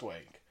just last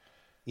week.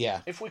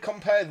 Yeah. If we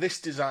compare this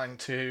design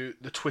to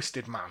the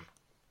Twisted Man...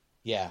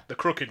 Yeah. The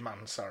Crooked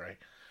Man, sorry.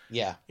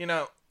 Yeah.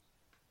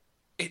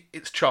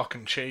 It's chalk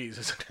and cheese,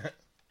 isn't it?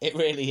 It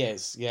really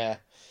is, yeah.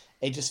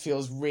 It just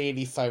feels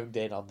really phoned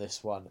in on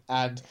this one.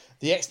 And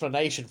the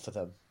explanation for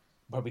them,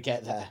 when we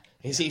get there,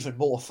 is even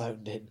more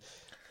phoned in.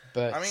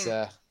 But, I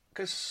mean,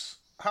 because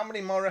how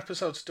many more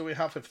episodes do we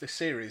have of this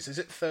series? Is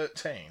it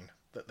 13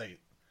 that they...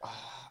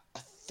 I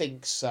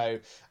think so.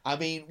 I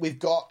mean, we've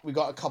got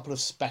a couple of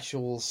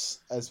specials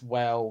as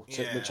well,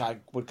 which I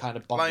would kind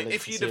of bundle into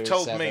if you'd have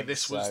told me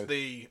this was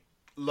the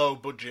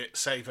low-budget,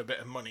 save a bit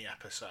of money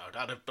episode,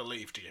 I'd have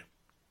believed you.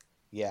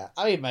 Yeah,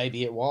 I mean,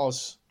 maybe it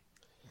was.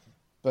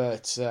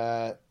 But,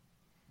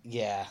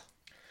 yeah.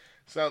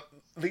 So,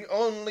 the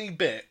only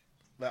bit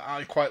that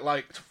I quite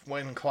liked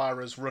when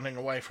Clara's running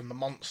away from the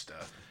monster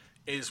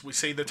is we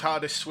see the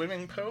TARDIS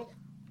swimming pool.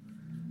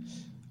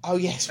 Oh,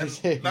 yes, we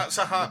do. That's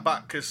a heart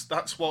back, because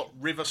that's what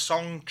River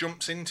Song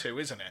jumps into,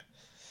 isn't it?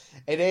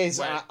 It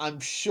is. I'm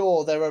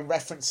sure there are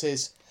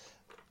references...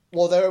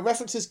 Well, there are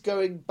references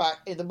going back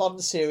in the modern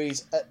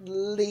series at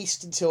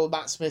least until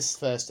Matt Smith's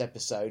first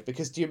episode,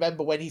 because do you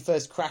remember when he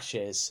first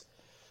crashes,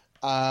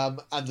 and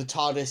the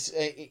TARDIS,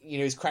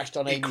 is crashed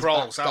on Amy's back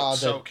garden? He crawls out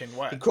soaking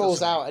wet. He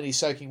crawls out and he's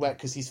soaking wet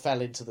because he's fell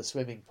into the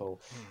swimming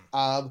pool.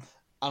 And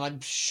I'm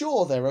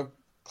sure there are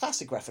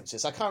classic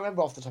references. I can't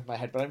remember off the top of my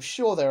head, but I'm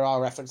sure there are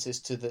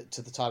references to the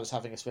TARDIS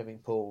having a swimming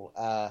pool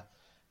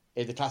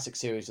in the classic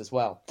series as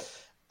well.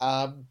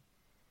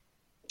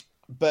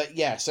 But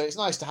yeah, so it's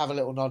nice to have a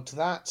little nod to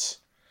that.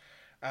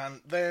 And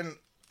then,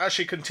 as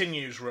she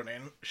continues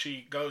running,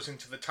 she goes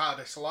into the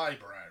TARDIS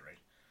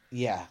library.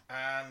 Yeah.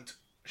 And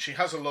she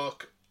has a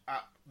look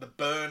at the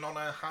burn on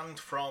her hand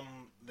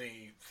from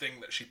the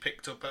thing that she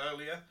picked up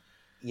earlier.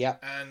 Yeah.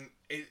 And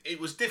it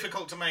was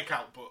difficult to make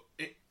out, but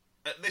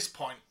at this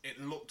point,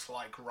 it looked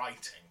like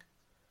writing.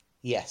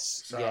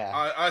 Yes, so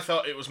yeah. I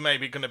thought it was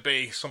maybe going to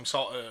be some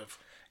sort of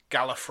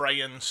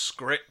Gallifreyan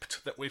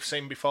script that we've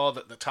seen before,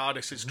 that the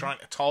TARDIS is trying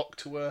to talk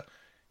to her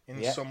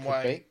in some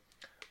way.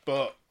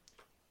 But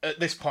at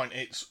this point,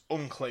 it's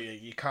unclear.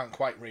 You can't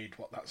quite read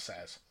what that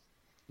says.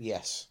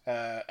 Yes.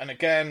 And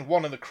again,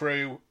 one of the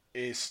crew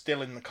is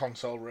still in the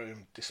console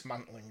room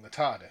dismantling the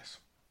TARDIS.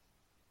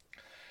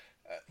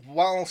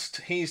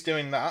 Whilst he's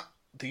doing that,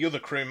 the other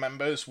crew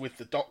members with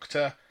the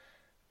Doctor,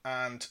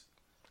 and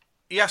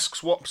he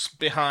asks what's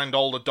behind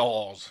all the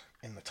doors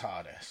in the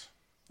TARDIS.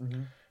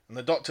 Mm-hmm. And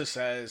the Doctor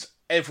says,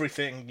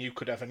 everything you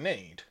could ever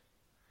need.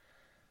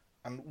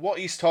 And what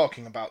he's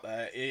talking about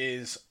there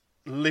is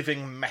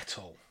living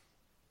metal.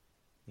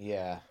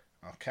 Yeah.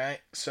 Okay,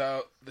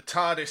 so the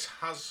TARDIS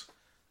has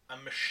a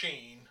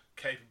machine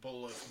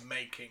capable of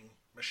making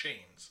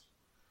machines.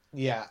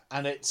 Yeah,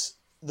 and it's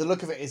the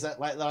look of it is that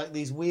like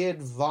these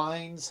weird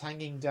vines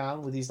hanging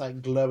down with these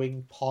like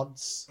glowing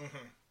pods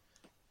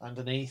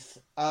underneath.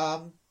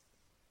 I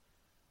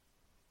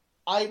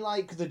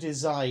like the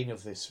design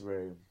of this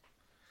room.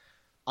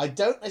 I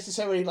don't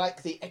necessarily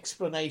like the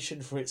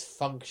explanation for its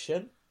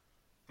function.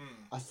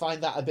 I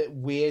find that a bit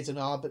weird and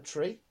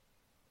arbitrary.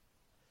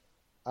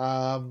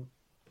 But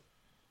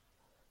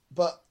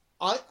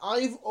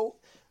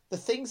the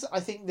things that I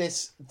think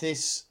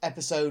this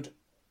episode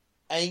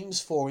aims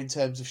for in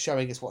terms of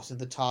showing us what's in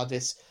the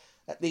TARDIS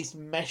at least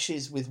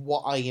meshes with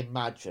what I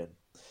imagine.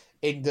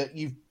 In that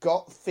you've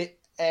got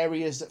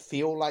areas that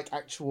feel like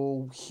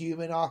actual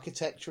human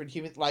architecture and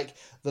human, like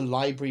the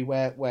library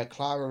where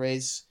Clara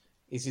is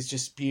this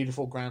just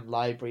beautiful grand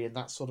library, and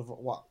that's sort of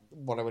what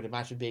I would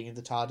imagine being in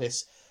the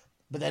TARDIS.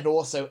 But then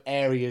also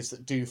areas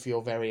that do feel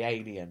very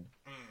alien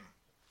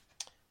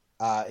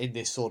in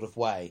this sort of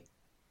way.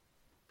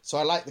 So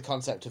I like the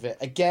concept of it.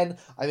 Again,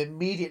 I'm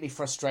immediately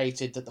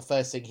frustrated that the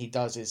first thing he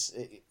does is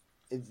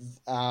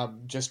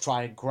just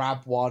try and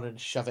grab one and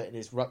shove it in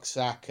his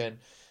rucksack, and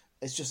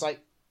it's just like,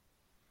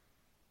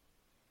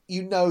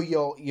 you know,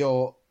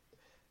 you're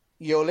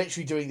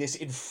literally doing this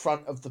in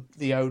front of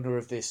the owner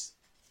of this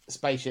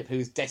spaceship,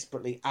 who's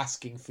desperately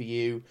asking for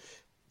you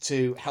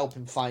to help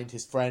him find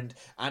his friend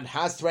and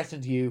has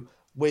threatened you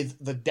with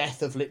the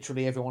death of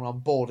literally everyone on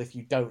board if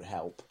you don't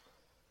help.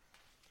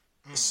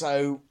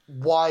 So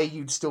why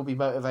you'd still be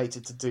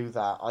motivated to do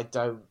that, I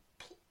don't...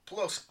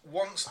 Plus,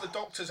 once the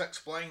Doctor's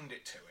explained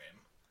it to him,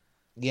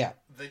 yeah,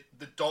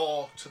 the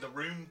door to the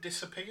room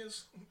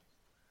disappears.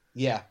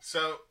 Yeah.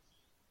 So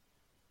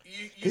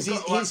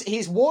because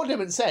he's warned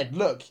him and said,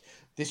 "Look,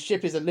 this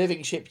ship is a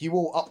living ship. You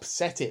will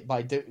upset it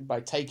by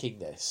taking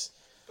this."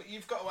 But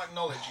you've got to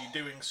acknowledge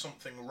you're doing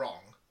something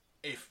wrong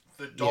if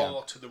the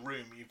door to the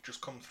room you've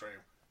just come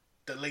through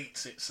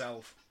deletes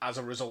itself as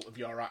a result of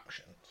your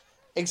actions.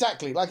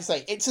 Exactly. Like I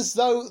say, it's as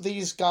though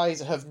these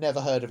guys have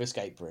never heard of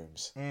escape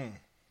rooms.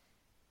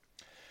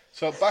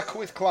 So back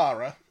with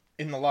Clara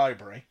in the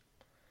library,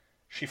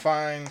 she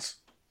finds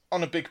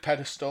on a big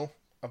pedestal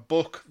a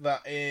book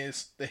that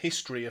is the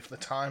history of the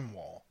Time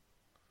War.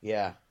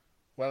 Yeah.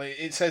 Well,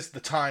 it says the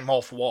time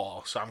of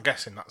war, so I'm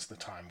guessing that's the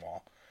Time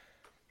War.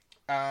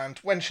 And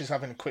when she's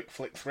having a quick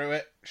flick through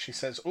it, she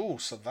says, "Oh,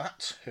 so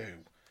that's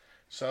who."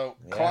 So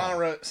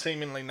Clara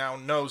seemingly now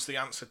knows the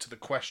answer to the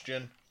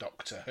question,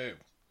 Doctor Who.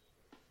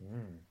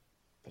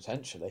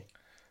 Potentially.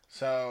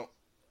 So,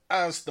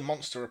 as the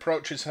monster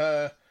approaches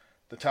her,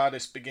 the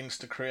TARDIS begins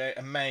to create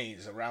a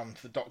maze around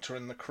the Doctor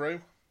and the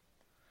crew.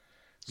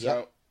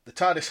 So, the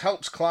TARDIS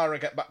helps Clara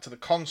get back to the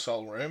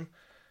console room,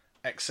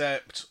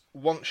 except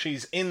once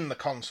she's in the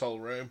console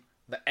room,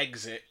 the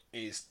exit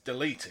is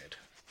deleted.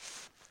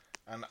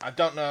 And I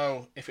don't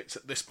know if it's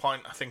at this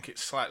point, I think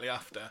it's slightly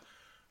after.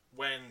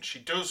 When she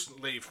does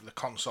leave the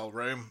console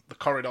room, the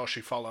corridor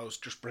she follows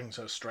just brings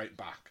her straight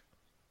back.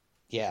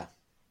 Yeah.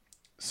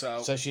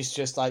 So she's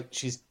just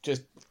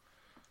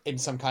in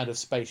some kind of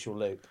spatial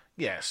loop.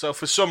 Yeah, so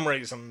for some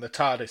reason the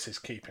TARDIS is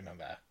keeping her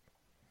there.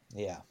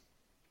 Yeah.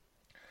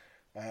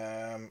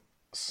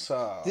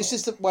 So this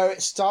is where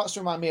it starts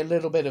to remind me a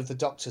little bit of the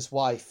Doctor's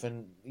wife,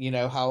 and you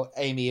know how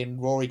Amy and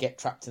Rory get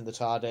trapped in the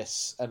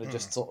TARDIS and are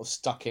just sort of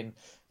stuck in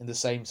the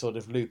same sort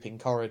of looping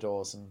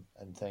corridors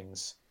and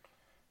things.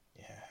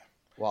 Yeah.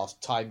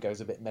 Whilst time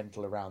goes a bit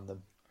mental around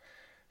them.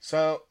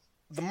 So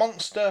the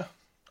monster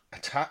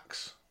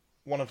attacks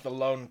one of the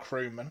lone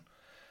crewmen,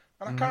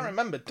 and I can't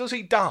remember, does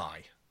he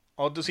die?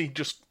 Or does he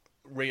just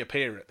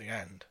reappear at the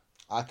end?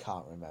 I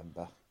can't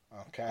remember.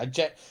 Okay.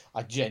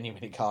 I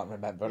genuinely can't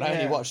remember. And I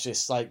only watched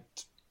this like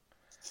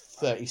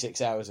 36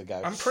 hours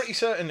ago. I'm pretty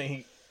certain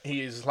he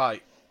is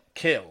like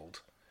killed.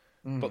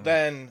 But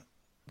then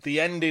the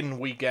ending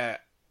we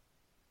get,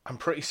 I'm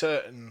pretty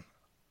certain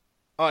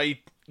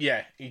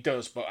he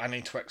does, but I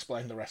need to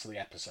explain the rest of the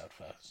episode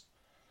first.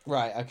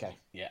 Right, okay.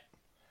 Yeah.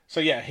 So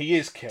yeah, he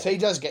is killed. So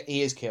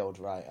he is killed,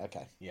 right,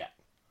 okay. Yeah.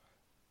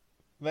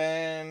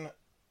 Then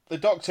the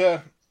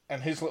Doctor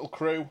and his little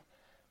crew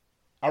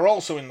are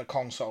also in the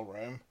console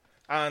room,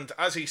 and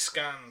as he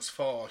scans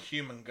for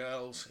human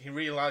girls, he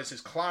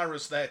realises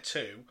Clara's there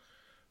too,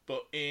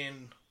 but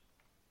in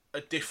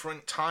a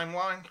different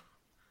timeline.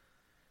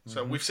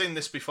 So we've seen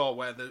this before,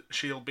 where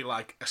she'll be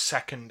like a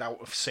second out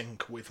of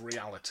sync with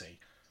reality.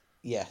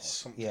 Yes,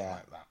 something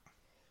like that.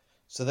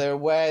 So they're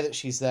aware that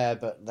she's there,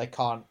 but they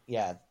can't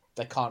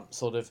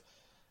sort of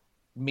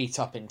meet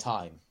up in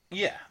time.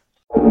 Yeah.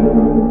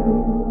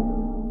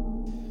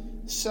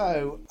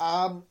 So,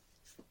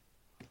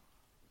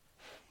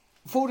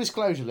 full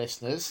disclosure,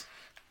 listeners,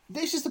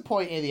 this is the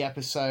point in the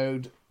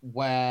episode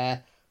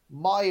where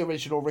my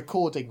original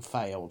recording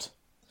failed.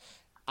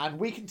 And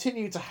we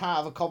continue to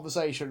have a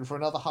conversation for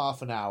another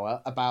half an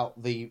hour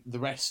about the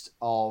rest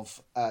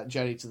of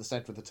Journey to the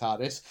Centre of the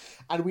TARDIS.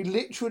 And we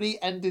literally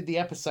ended the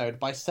episode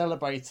by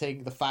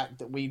celebrating the fact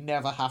that we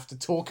never have to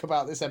talk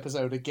about this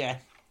episode again.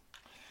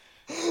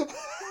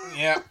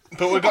 Yeah,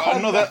 but we've got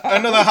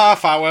another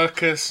half hour,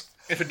 because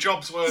if a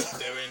job's worth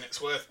doing,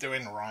 it's worth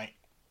doing right.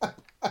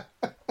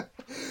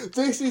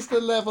 This is the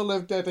level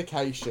of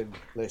dedication,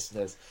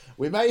 listeners.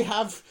 We may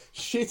have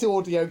shit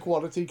audio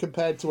quality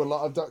compared to a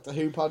lot of Doctor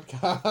Who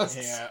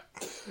podcasts. Yeah.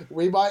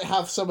 We might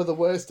have some of the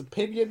worst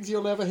opinions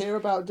you'll ever hear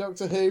about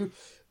Doctor Who,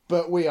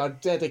 but we are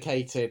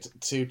dedicated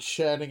to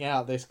churning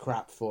out this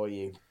crap for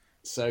you.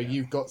 So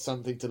you've got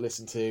something to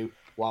listen to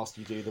whilst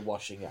you do the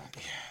washing up.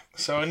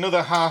 So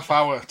another half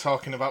hour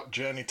talking about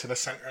Journey to the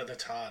Centre of the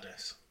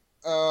TARDIS.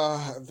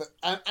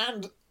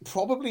 And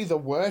probably the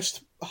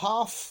worst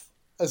half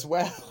as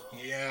well.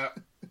 Yeah.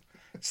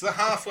 It's the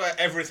half where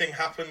everything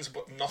happens,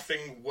 but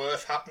nothing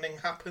worth happening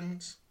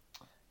happens.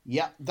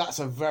 Yep, that's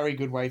a very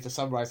good way to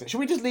summarise it. Should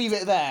we just leave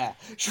it there?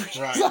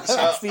 Right.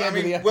 That's the end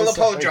of the episode. We'll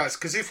apologise,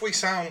 because if we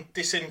sound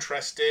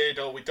disinterested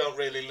or we don't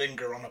really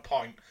linger on a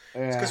point,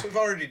 it's because we've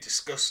already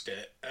discussed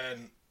it,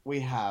 and we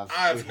have.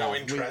 I have no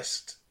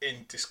interest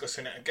in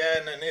discussing it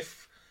again, and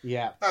if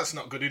that's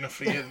not good enough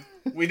for you,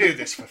 we do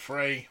this for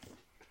free.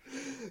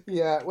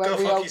 Yeah, well,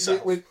 Go fuck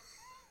yourself.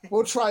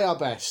 We'll try our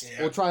best.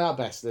 Yeah. We'll try our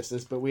best,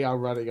 listeners, but we are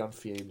running on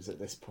fumes at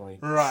this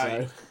point.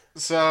 Right.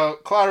 So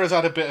Clara's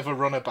had a bit of a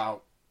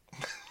runabout.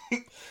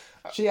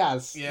 She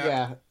has,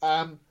 yeah.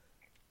 And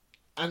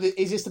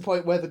is this the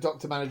point where the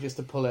Doctor manages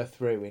to pull her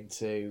through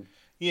into...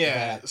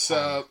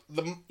 So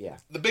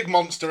the big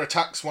monster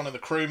attacks one of the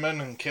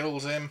crewmen and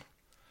kills him.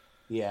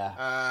 Yeah.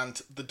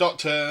 And the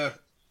Doctor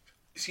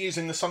is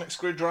using the sonic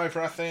screwdriver,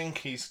 I think.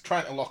 He's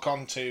trying to lock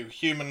on to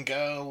human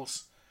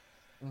girls.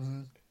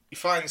 Mm-hmm. He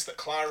finds that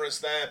Clara's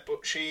there, but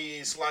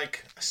she's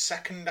like a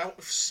second out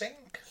of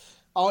sync.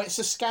 Oh, it's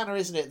a scanner,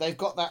 isn't it? They've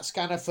got that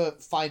scanner for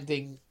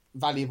finding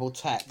valuable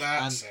tech.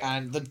 That's it.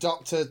 And the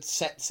Doctor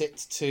sets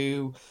it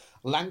to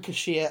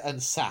Lancashire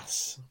and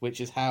Sass, which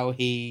is how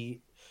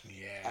he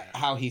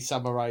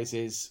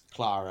summarises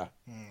Clara.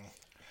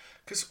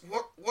 Because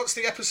what's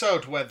the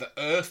episode where the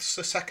Earth's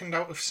a second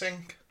out of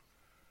sync?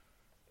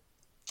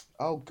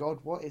 Oh God,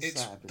 what is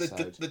that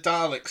episode? The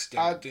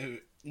Daleks do.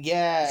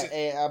 Yeah,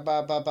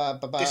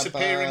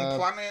 Disappearing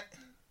Planet.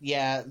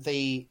 Yeah,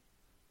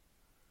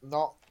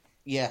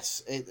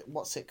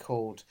 what's it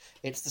called?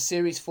 It's the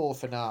series 4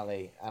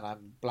 finale, and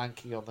I'm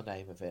blanking on the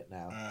name of it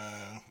now.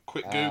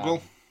 Quick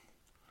Google.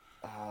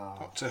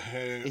 Doctor Who.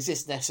 Is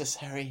this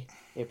necessary?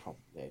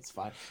 It's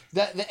fine.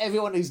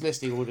 Everyone who's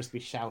listening will just be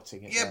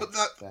shouting it. Yeah, but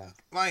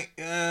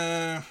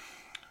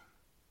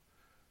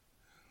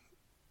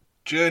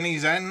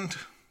Journey's End.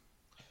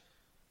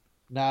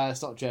 No,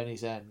 it's not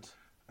Journey's End.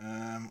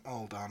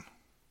 Hold on.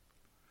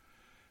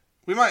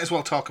 We might as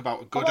well talk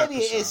about a good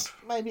episode.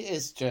 Maybe it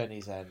is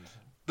Journey's End.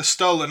 The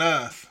Stolen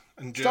Earth.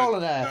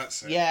 Stolen Earth.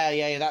 That's it.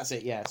 Yeah, that's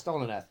it. Yeah,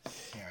 Stolen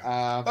Earth.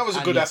 Yeah. That was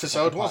a good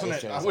episode,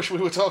 wasn't it? I wish we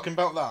were talking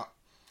about that.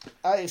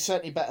 It's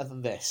certainly better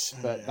than this,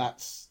 but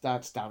that's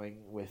damning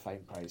with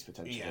faint praise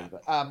potentially. Yeah.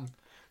 But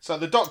so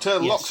the Doctor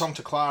locks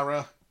onto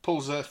Clara,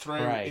 pulls her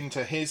through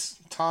into his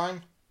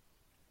time.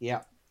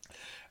 Yeah.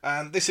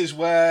 And this is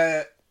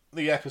where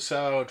the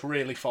episode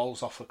really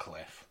falls off a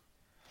cliff.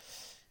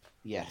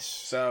 Yes.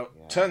 So,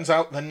 turns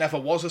out there never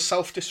was a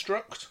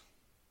self-destruct.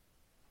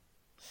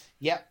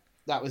 Yep,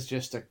 that was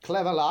just a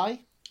clever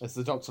lie, as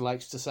the Doctor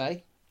likes to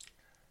say.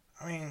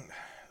 I mean,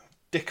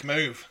 dick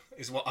move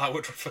is what I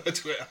would refer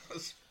to it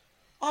as.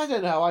 I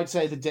don't know, I'd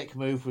say the dick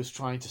move was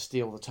trying to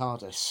steal the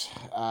TARDIS.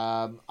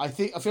 I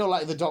feel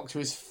like the Doctor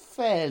is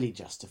fairly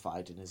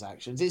justified in his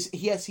actions.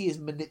 Yes, he is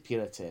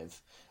manipulative,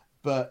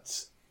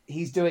 but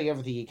he's doing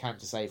everything he can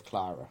to save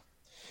Clara.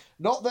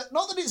 Not that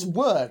it's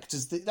worked.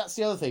 That's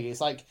the other thing. It's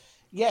like,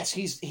 yes,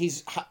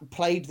 he's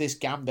played this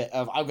gambit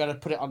of I'm going to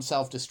put it on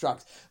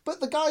self-destruct,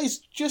 but the guys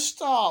just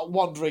start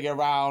wandering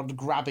around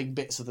grabbing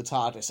bits of the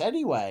TARDIS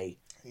anyway.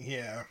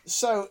 Yeah.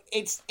 So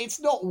it's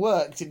not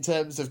worked in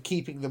terms of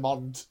keeping them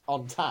on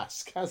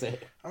task, has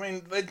it? I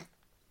mean,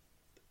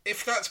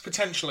 if that's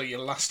potentially your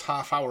last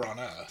half hour on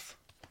Earth,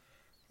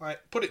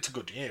 like, put it to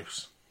good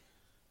use.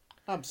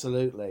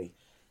 Absolutely.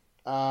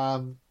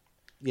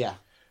 Yeah.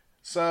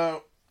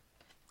 So,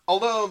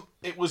 although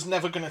it was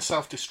never going to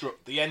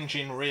self-destruct, the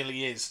engine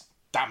really is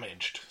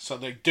damaged, so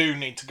they do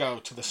need to go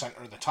to the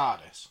centre of the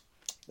TARDIS.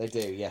 They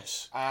do,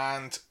 yes.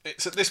 And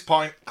it's at this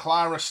point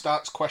Clara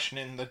starts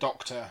questioning the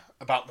Doctor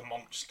about the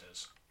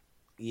monsters.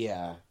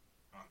 Yeah.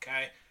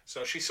 Okay,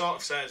 so she sort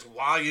of says,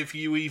 why have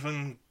you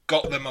even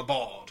got them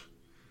aboard?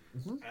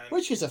 Mm-hmm.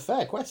 Which is a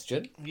fair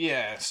question.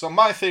 Yeah, so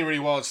my theory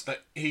was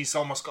that he's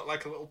almost got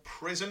like a little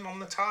prison on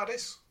the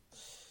TARDIS.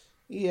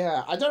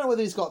 Yeah, I don't know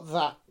whether he's got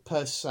that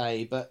per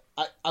se, but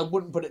I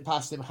wouldn't put it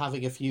past him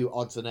having a few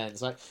odds and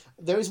ends. Like,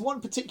 there is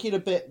one particular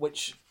bit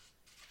which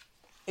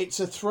it's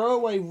a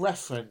throwaway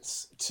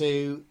reference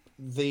to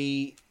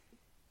the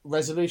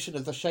resolution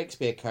of the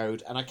Shakespeare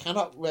Code, and I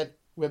cannot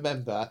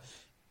remember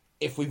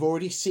if we've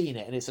already seen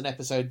it, and it's an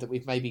episode that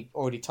we've maybe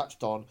already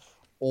touched on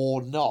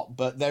or not.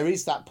 But there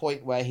is that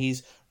point where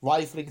he's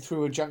rifling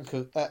through a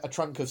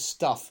trunk of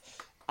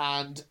stuff,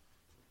 and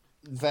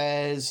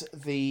there's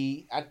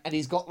and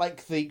he's got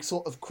like the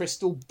sort of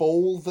crystal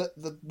ball that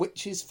the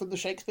witches from the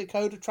Shakespeare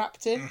Code are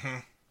trapped in. Mm-hmm.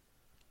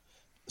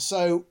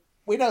 So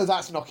we know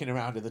that's knocking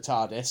around in the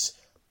TARDIS.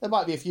 There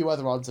might be a few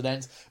other odds and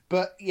ends,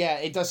 but yeah,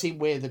 it does seem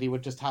weird that he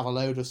would just have a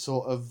load of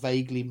sort of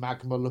vaguely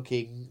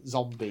magma-looking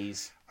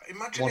zombies.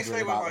 Imagine if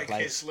they were like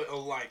his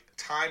little like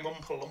time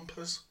Oompa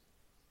Loompas.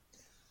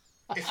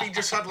 If he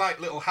just had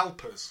like little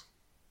helpers.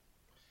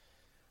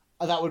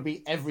 That would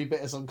be every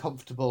bit as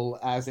uncomfortable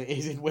as it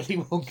is in Willy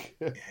Wonka.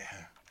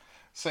 Yeah.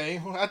 See,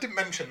 I didn't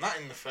mention that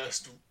in the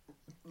first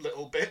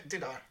little bit,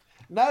 did I?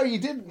 No, you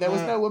didn't. There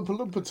was no Oompa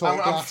Loompa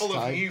talk I'm full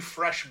of new,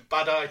 fresh,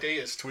 bad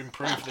ideas to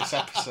improve this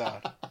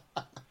episode.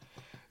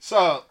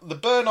 So, the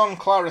burn on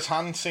Clara's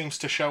hand seems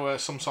to show her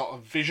some sort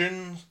of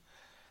vision,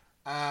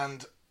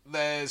 and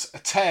there's a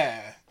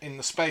tear in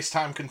the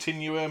space-time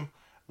continuum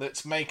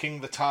that's making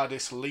the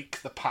TARDIS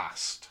leak the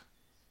past.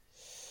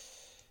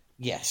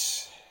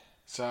 Yes.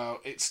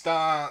 So, it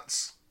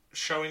starts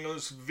showing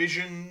us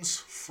visions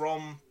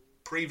from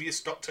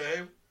previous Doctor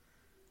Who.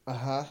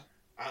 Uh-huh.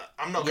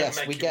 I'm not going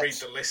to make you read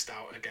the list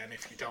out again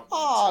if you don't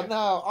want to.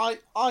 No,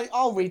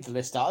 I'll read the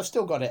list out. I've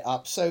still got it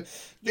up. So,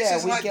 yeah,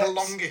 this is the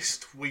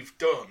longest we've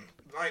done.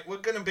 Like, we're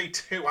going to be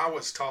 2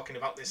 hours talking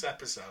about this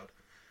episode.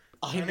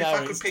 I know,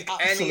 if I could pick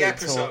any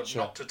episode torture.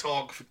 not to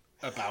talk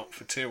about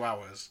for 2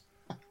 hours.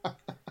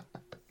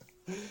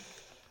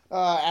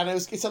 And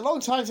it's a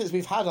long time since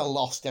we've had a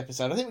lost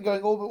episode. I think we're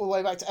going all the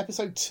way back to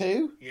episode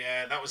 2.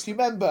 Yeah, that was... Do you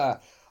remember?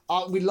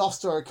 We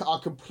lost our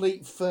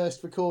complete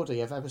first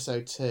recording of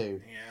episode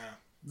 2. Yeah.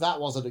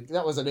 That was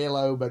an ill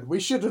omen. We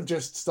should have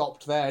just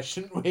stopped there,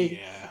 shouldn't we?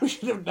 Yeah. We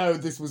should have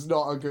known this was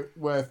not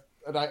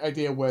an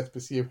idea worth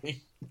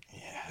pursuing.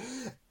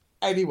 Yeah.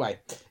 Anyway,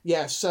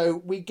 yeah.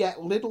 So we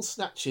get little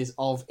snatches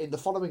of, in the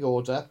following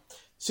order: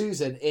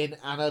 Susan in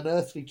An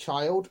Unearthly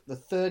Child, the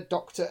Third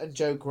Doctor and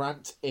Jo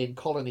Grant in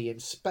Colony in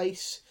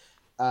Space,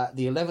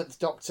 the 11th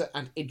Doctor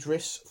and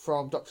Idris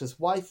from Doctor's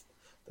Wife,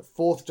 the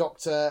Fourth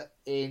Doctor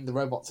in The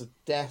Robots of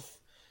Death,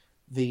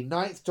 the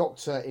Ninth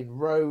Doctor in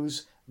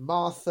Rose,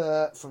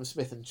 Martha from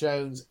Smith and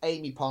Jones,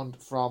 Amy Pond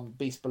from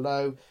Beast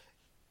Below,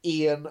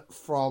 Ian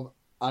from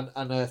An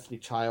Unearthly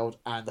Child,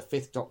 and the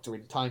Fifth Doctor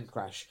in Time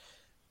Crash.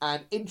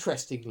 And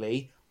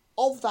interestingly,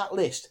 of that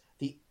list,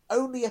 the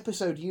only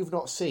episode you've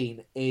not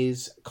seen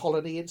is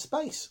Colony in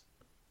Space.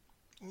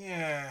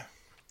 Yeah.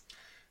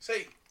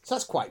 See, so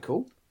that's quite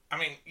cool. I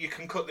mean, you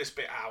can cut this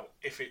bit out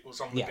if it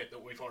was on the bit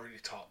that we've already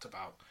talked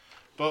about.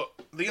 But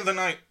the other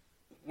night,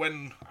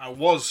 when I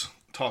was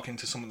talking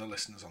to some of the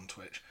listeners on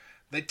Twitch,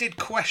 they did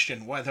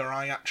question whether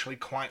I actually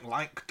quite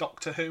like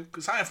Doctor Who,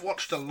 because I have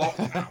watched a lot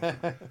now.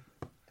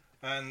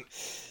 And,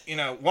 you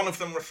know, one of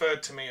them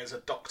referred to me as a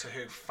Doctor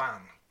Who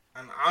fan,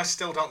 and I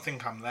still don't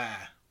think I'm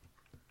there.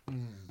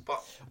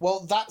 But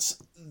well,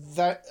 that's...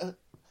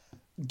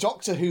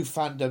 Doctor Who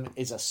fandom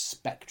is a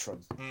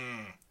spectrum.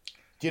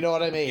 Do you know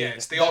what I mean? Yeah,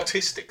 it's the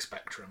autistic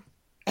spectrum.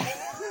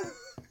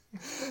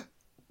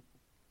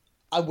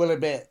 I will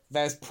admit,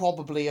 there's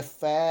probably a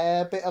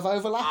fair bit of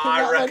overlap in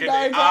I that Venn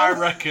diagram. I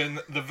reckon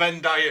the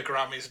Venn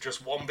diagram is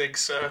just one big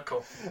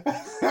circle.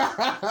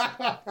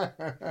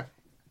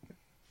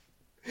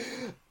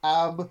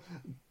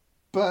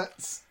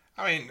 But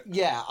I mean,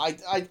 yeah,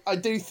 I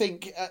do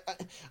think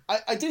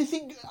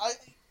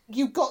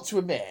you've got to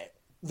admit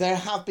there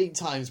have been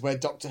times where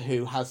Doctor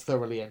Who has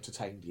thoroughly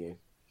entertained you.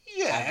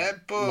 Yeah,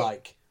 but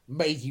like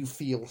made you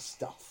feel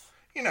stuff.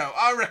 You know,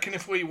 I reckon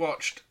if we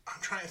watched,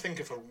 I'm trying to think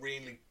of a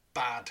really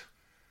bad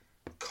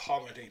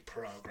comedy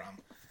program.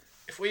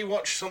 If we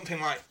watched something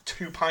like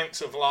 2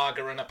 pints of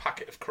lager and a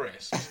packet of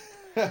crisps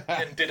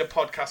and did a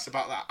podcast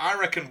about that, I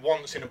reckon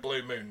once in a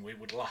blue moon we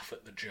would laugh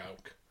at the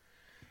joke.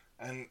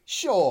 And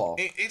sure,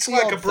 it's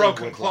like a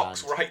broken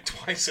clock's right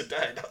twice a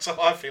day. That's how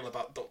I feel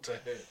about Doctor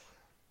Who.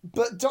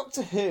 But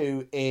Doctor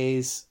Who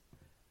is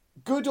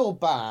good or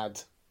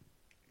bad.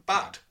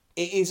 Bad.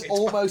 It's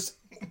almost.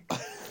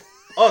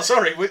 Oh,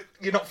 sorry,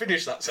 you're not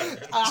finished that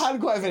sentence. I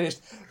hadn't quite finished.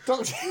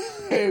 Doctor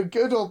Who,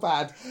 good or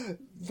bad,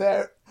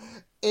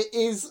 it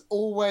is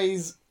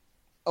always,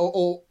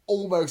 or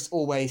almost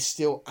always,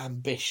 still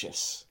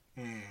ambitious.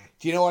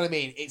 Do you know what I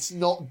mean? It's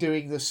not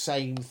doing the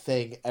same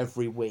thing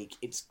every week.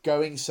 It's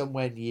going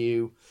somewhere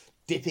new,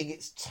 dipping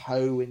its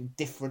toe in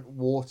different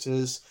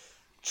waters,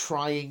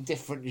 trying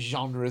different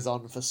genres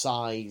on for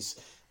size.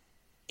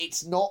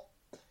 It's not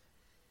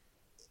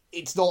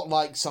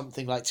like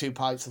something like 2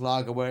 pints of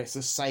lager where it's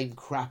the same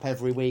crap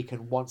every week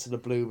and once in a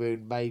blue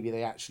moon maybe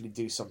they actually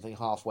do something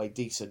halfway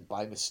decent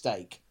by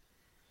mistake.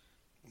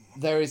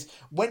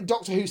 When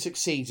Doctor Who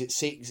succeeds, it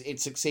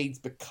succeeds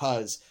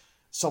because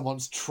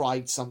someone's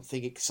tried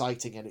something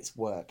exciting and it's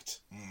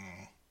worked.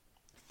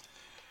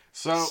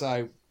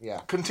 So yeah.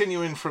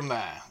 Continuing from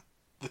there,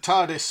 the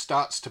TARDIS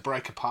starts to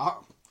break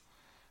apart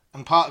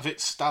and part of it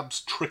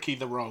stabs Tricky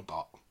the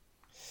robot.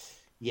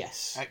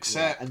 Yes.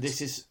 Except... Yeah. And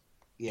this is...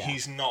 Yeah.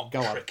 He's not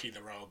Tricky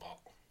the robot.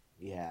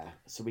 Yeah,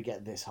 so we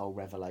get this whole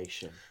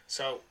revelation.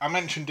 So, I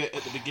mentioned it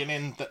at the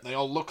beginning that they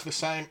all look the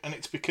same, and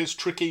it's because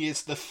Tricky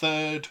is the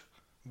third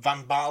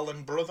Van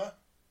Balen brother.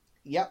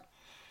 Yep.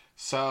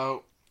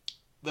 So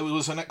there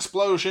was an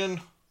explosion.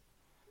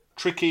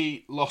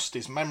 Tricky lost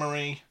his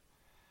memory,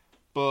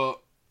 but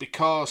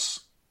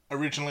because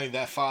originally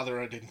their father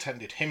had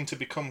intended him to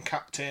become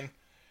captain,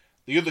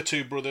 the other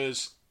two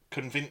brothers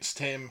convinced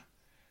him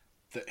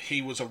that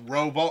he was a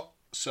robot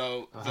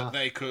so that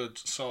they could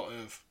sort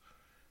of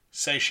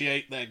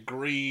satiate their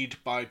greed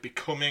by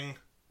becoming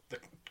the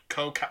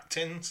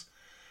co-captains.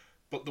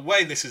 But the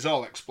way this is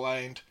all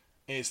explained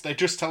is they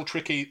just tell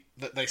Tricky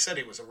that they said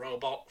he was a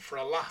robot for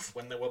a laugh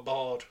when they were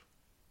bored.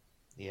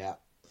 Yeah.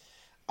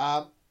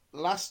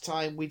 Last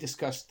time we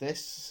discussed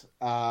this,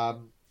 I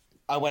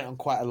went on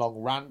quite a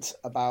long rant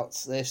about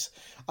this.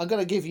 I'm going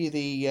to give you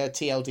the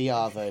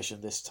TLDR version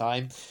this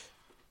time.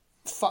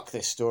 Fuck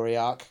this story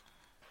arc.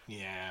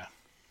 Yeah.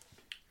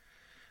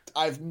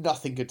 I have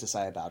nothing good to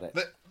say about it.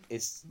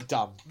 It's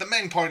dumb. The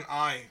main point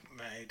I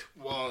made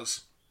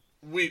was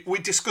we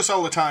discuss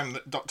all the time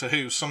that Doctor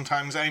Who's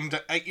sometimes aimed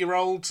at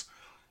 8-year-olds.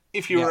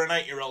 If you were an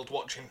 8-year-old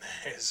watching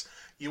this,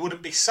 you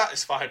wouldn't be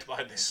satisfied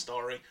by this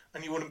story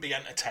and you wouldn't be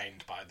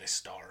entertained by this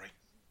story.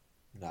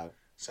 No.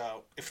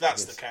 So, if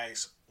that's the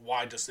case,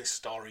 why does this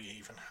story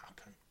even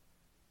happen?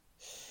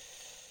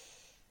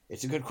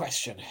 It's a good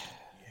question.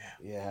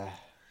 Yeah.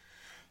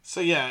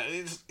 So yeah,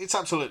 it's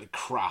absolutely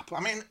crap. I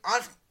mean,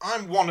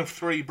 I'm one of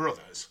 3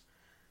 brothers,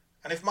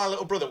 and if my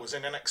little brother was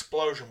in an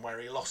explosion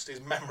where he lost his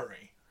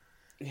memory,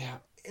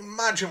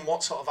 imagine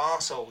what sort of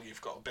arsehole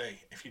you've got to be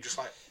if you're just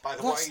like, by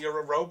the way, you're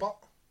a robot.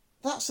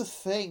 That's the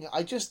thing.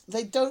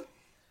 They don't.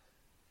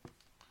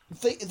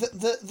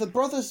 The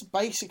brothers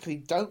basically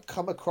don't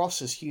come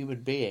across as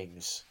human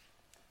beings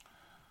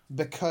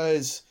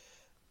because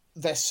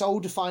their sole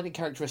defining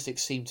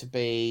characteristics seem to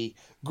be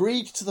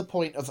greed to the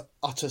point of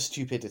utter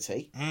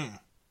stupidity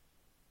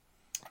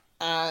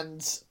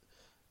and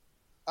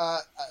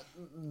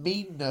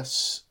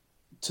meanness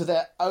to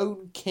their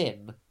own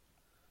kin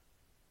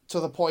to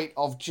the point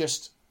of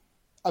just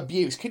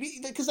abuse.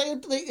 Because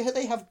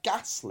they have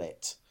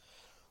gaslit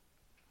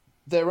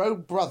their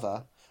own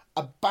brother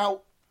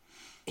about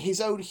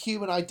his own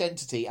human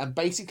identity and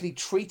basically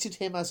treated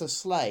him as a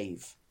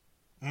slave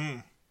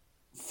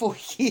for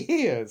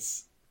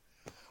years.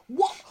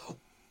 What?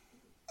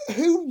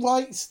 Who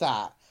writes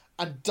that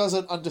and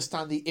doesn't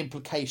understand the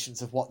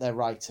implications of what they're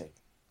writing?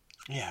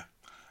 Yeah.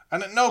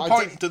 And at no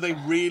point do they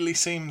really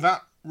seem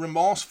that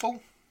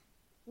remorseful.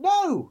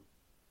 No.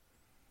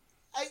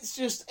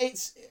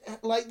 It's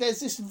like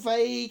there's this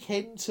vague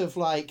hint of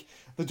like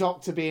the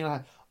Doctor being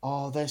like,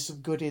 oh, there's some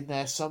good in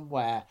there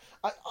somewhere.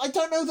 I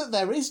don't know that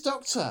there is,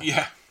 Doctor.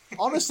 Yeah.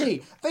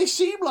 Honestly, they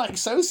seem like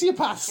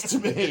sociopaths to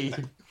me.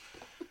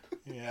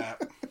 Yeah.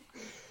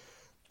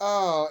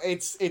 Oh,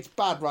 it's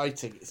bad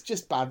writing. It's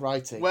just bad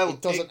writing. Well,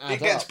 it doesn't add it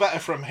gets up. better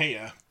from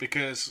here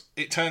because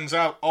it turns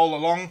out all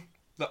along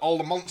that all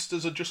the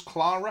monsters are just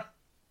Clara.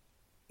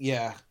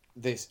 Yeah,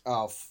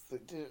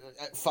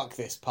 fuck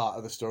this part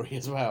of the story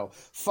as well.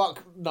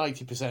 Fuck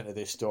 90% of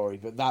this story,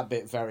 but that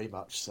bit very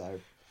much so.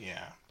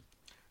 Yeah.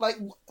 Like,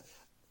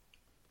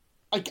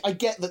 I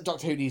get that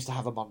Doctor Who needs to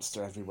have a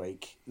monster every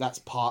week. That's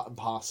part and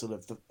parcel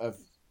of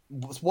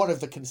one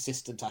of the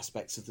consistent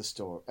aspects of the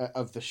story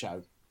of the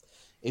show.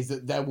 Is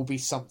that there will be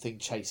something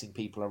chasing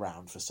people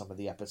around for some of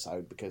the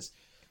episode because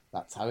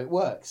that's how it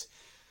works.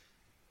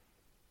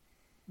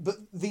 But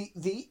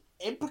the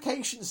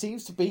implication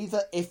seems to be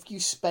that if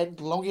you spend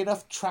long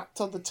enough trapped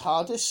on the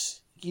TARDIS,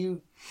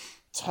 you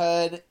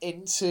turn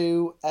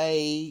into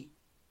a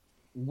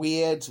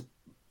weird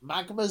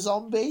magma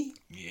zombie.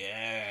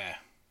 Yeah.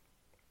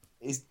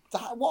 Is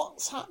that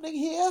what's happening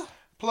here?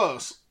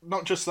 Plus,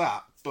 not just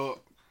that, but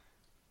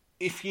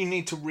if you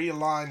need to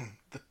realign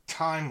the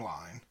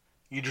timeline,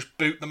 you just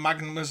boot the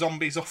magma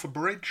zombies off a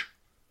bridge.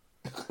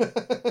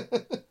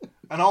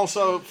 And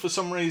also, for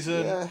some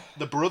reason,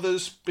 the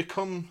brothers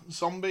become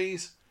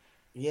zombies.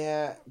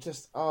 Yeah,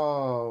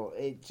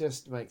 it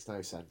just makes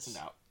no sense.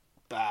 No.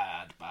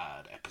 Bad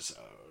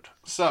episode.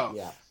 So,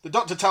 the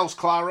Doctor tells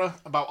Clara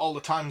about all the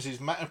times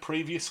he's met her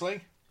previously.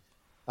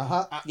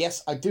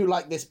 Yes, I do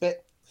like this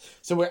bit.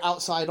 So we're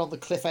outside on the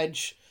cliff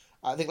edge.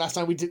 I think last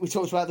time we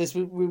talked about this,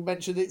 we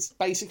mentioned it's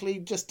basically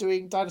just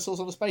doing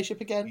dinosaurs on a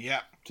spaceship again. Yeah.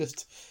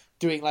 Just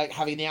doing, like,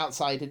 having the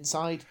outside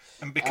inside.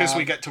 And because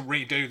we get to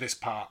redo this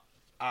part,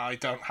 I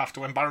don't have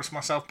to embarrass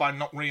myself by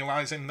not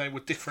realising they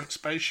were different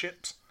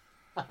spaceships.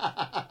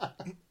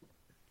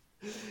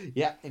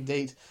 Yeah,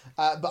 indeed.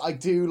 But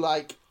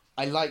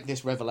I like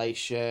this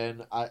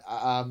revelation.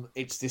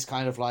 It's this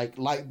kind of, like,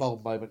 light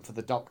bulb moment for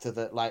the Doctor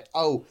that, like,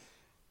 oh,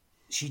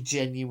 she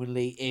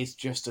genuinely is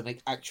just an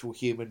actual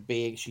human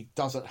being. She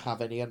doesn't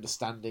have any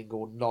understanding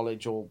or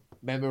knowledge or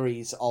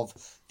memories of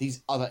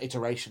these other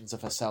iterations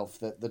of herself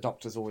that the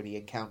Doctor's already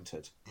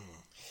encountered.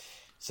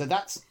 So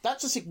that's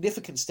a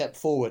significant step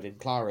forward in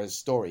Clara's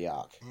story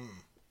arc.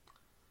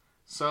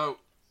 So,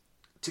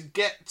 to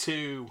get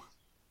to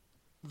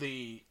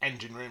the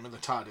engine room of the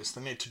TARDIS,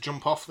 they need to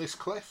jump off this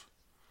cliff.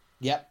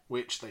 Yep.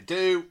 Which they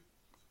do.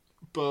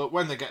 But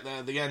when they get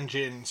there, the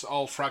engine's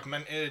all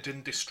fragmented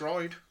and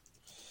destroyed.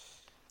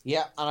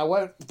 Yeah, and I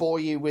won't bore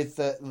you with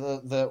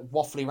the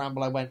waffly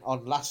ramble I went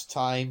on last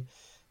time,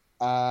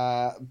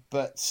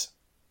 but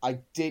I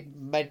did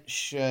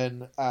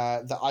mention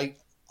that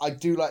I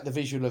do like the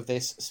visual of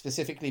this,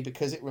 specifically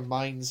because it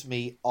reminds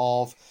me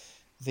of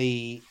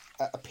a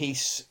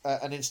piece,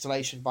 an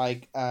installation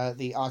by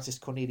the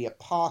artist Cornelia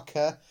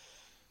Parker,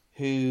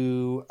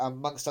 who,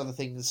 amongst other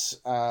things,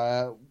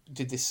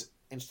 did this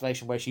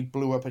installation where she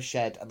blew up a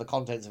shed and the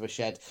contents of a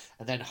shed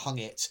and then hung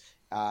it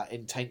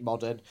in Tate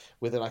Modern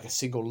with like a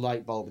single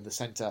light bulb in the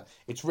centre.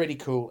 It's really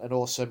cool and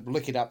awesome.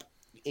 Look it up.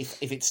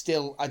 If it's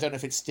still, I don't know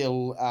if it's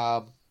still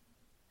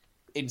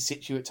in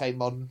situ at Tate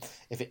Modern.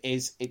 If it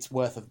is, it's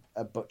worth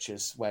a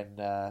butcher's when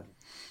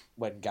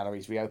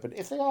galleries reopen.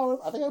 If they are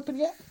they open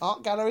yet?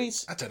 Art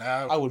galleries? I don't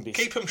know. I wouldn't be.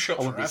 Keep them shut I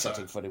wouldn't forever. be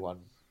setting for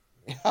anyone.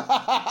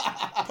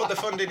 Put the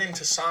funding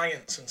into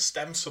science and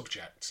STEM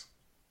subjects.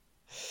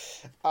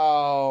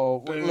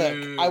 Oh, Boo.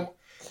 look,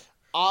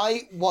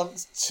 I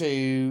want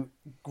to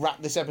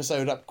wrap this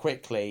episode up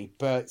quickly,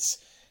 but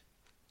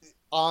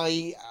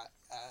I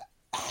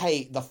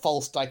hate the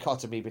false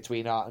dichotomy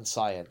between art and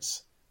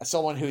science. As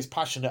someone who is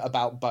passionate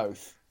about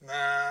both,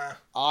 Nah.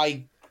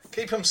 I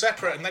Keep them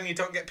separate, and then you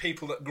don't get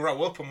people that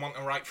grow up and want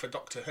to write for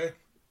Doctor Who.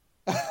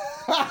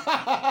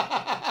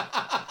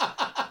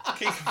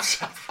 Keep them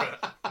separate.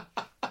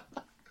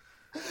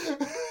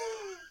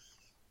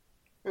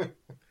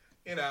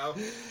 You know,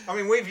 I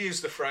mean, we've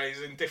used the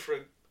phrase in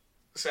different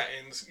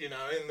settings. You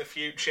know, in the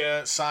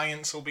future,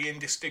 science will be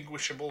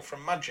indistinguishable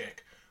from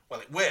magic.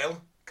 Well, it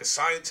will, because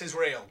science is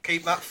real.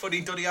 Keep that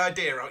fuddy-duddy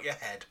idea out your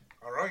head,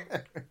 all right?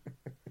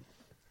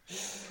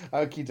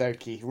 Okie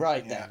dokie.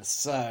 Right then,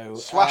 so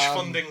Slash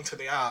funding to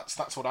the arts,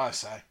 that's what I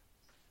say.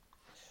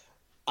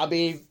 I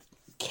mean,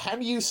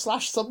 can you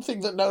slash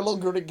something that no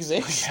longer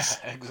exists?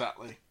 Yeah,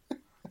 exactly.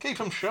 Keep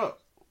them shut.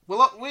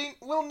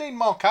 We'll need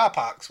more car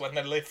parks when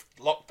they lift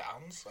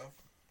lockdowns, so...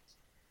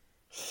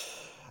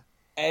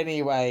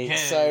 Anyway, Yeah.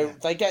 so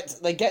they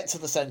get to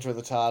the centre of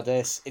the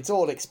TARDIS. It's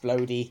all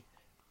explodey.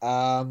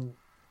 And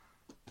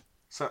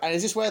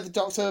is this where the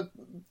Doctor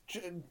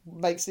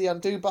makes the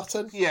undo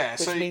button? Yeah,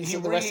 which so means he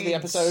that the rest of the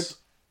reads episode.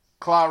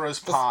 Clara's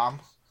palm,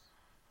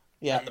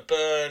 Yeah, and the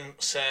burn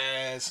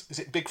says, is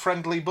it big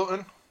friendly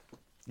button?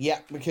 yeah,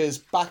 because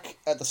back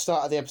at the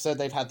start of the episode,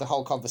 they've had the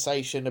whole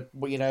conversation.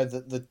 You know,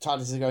 the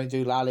TARDIS is going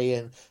to do Lally,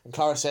 and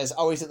Clara says,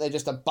 "Oh, isn't there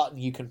just a button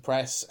you can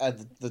press?"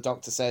 And the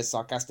Doctor says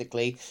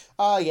sarcastically,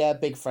 "Oh, yeah,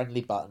 big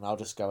friendly button. I'll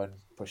just go and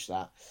push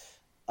that."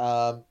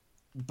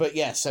 But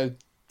yeah, so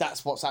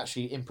that's what's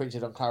actually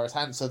imprinted on Clara's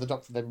hand. So the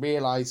Doctor then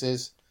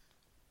realizes,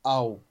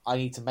 "Oh, I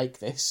need to make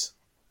this."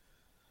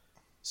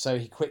 So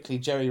he quickly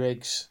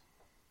jerry-rigs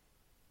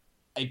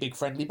a big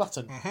friendly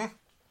button. Mm-hmm.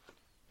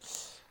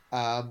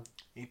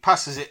 He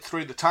passes it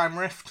through the time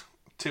rift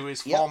to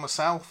his former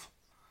self.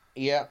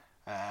 Yeah.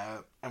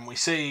 And we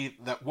see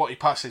that what he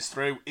passes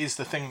through is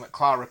the thing that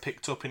Clara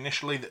picked up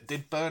initially that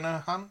did burn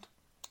her hand.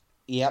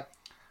 Yep.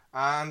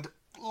 And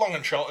long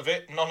and short of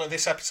it, none of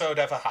this episode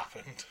ever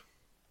happened.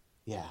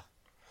 Yeah.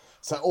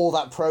 So all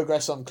that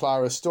progress on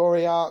Clara's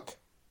story arc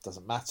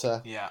doesn't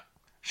matter. Yeah.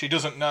 She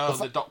doesn't know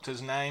the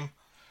Doctor's name.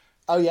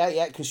 Oh,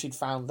 yeah, because she'd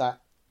found that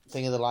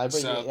thing in the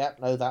library. So,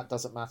 no, that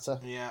doesn't matter.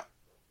 Yeah.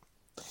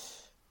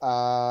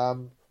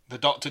 The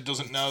Doctor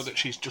doesn't know that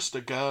she's just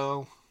a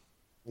girl.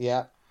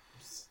 Yeah.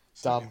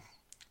 Dumb.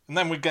 And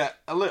then we get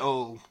a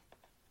little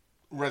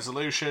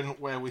resolution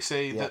where we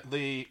see that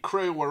the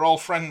crew were all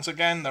friends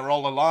again. They're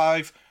all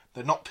alive.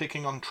 They're not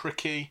picking on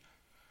Tricky.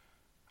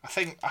 I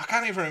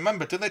can't even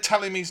remember. Do they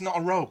tell him he's not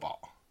a robot?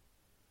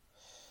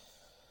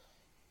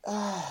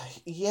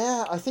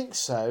 Yeah, I think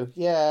so.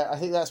 Yeah, I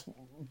think that's...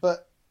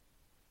 But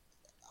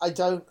I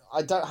don't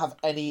have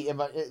any...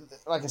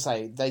 Like I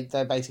say,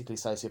 they're basically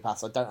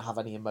sociopaths. I don't have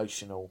any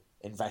emotional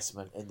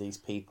investment in these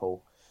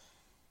people.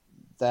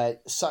 They're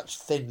such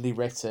thinly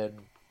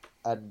written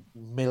and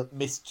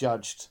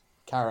misjudged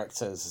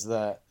characters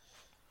that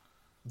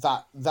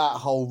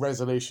whole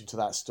resolution to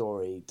that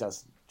story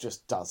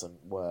just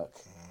doesn't work.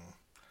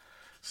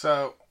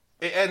 So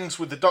it ends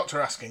with the Doctor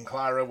asking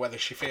Clara whether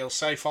she feels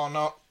safe or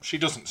not. She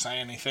doesn't say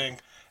anything.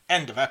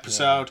 End of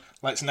episode. Yeah.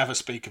 Let's never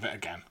speak of it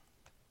again.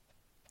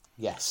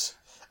 Yes.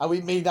 And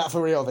we mean that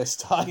for real this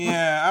time.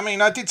 Yeah, I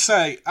mean, I did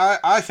say,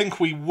 I think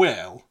we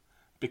will,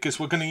 because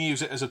we're going to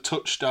use it as a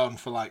touchstone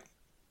for, like,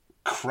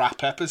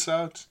 crap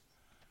episodes.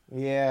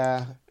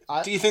 Yeah.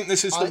 Do you think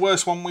this is the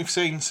worst one we've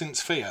seen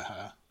since Fear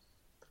Her?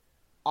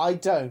 I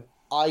don't.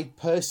 I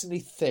personally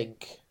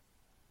think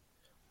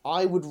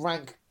I would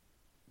rank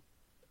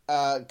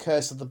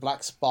Curse of the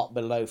Black Spot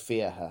below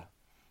Fear Her.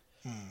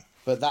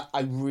 But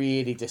I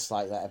really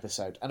dislike that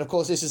episode. And of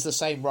course, this is the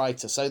same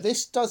writer, so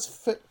this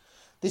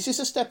is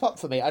a step up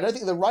for me. I don't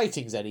think the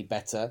writing's any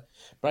better,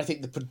 but I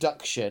think the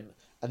production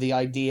and the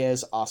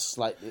ideas are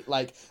slightly...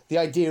 Like, the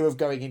idea of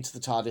going into the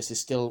TARDIS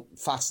is still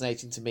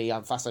fascinating to me.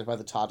 I'm fascinated by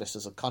the TARDIS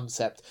as a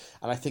concept,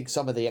 and I think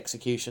some of the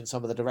execution,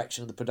 some of the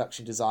direction and the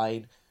production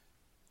design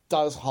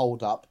does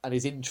hold up and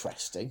is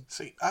interesting.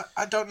 See,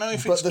 I don't know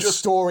if but the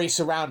story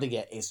surrounding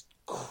it is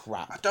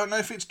crap. I don't know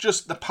if it's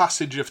just the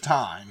passage of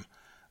time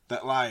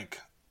that, like,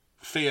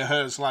 Fear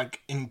Her's,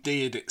 like,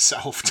 endeared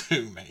itself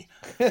to me.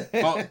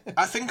 But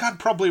I think I'd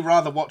probably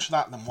rather watch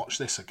that than watch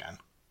this again.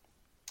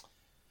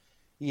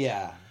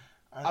 Yeah.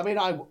 I mean,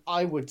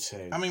 I would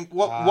too. I mean,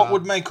 what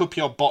would make up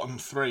your bottom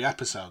 3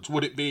 episodes?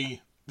 Would it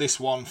be this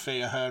one,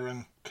 Fear Her,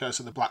 and Curse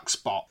of the Black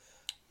Spot?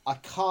 I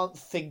can't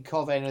think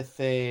of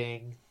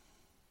anything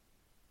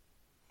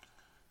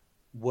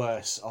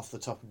worse off the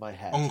top of my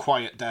head.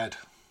 Unquiet Dead.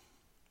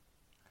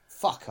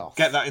 Fuck off.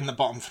 Get that in the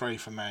bottom 3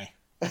 for me.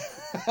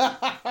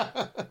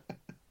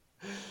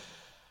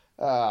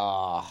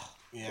 Yeah,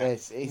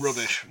 it's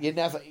rubbish. You're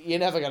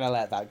never going to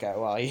let that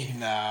go, are you?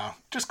 No,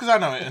 just because I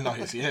know it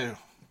annoys you.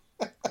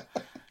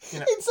 You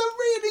know, it's a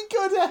really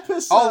good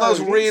episode. all those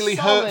really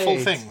hurtful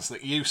things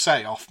that you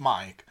say off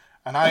mic,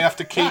 and I have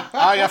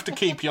to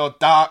keep your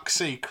dark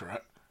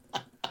secret.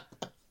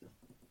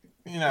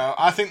 You know,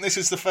 I think this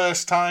is the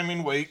first time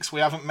in weeks we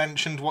haven't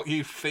mentioned what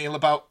you feel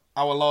about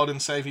our Lord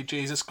and Saviour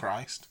Jesus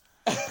Christ.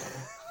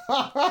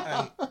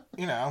 And,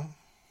 you know,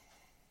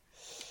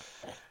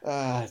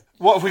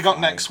 what have we got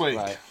next week?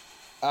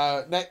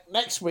 Right.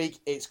 Next week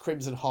it's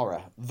Crimson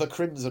Horror, The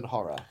Crimson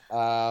Horror.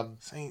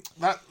 See,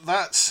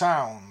 that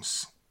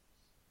sounds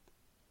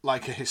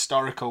like a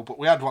historical, but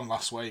we had one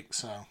last week,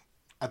 so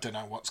I don't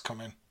know what's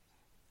coming.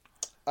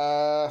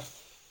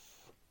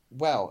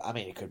 Well, I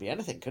mean, it could be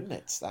anything, couldn't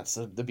it? That's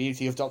the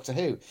beauty of Doctor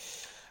Who.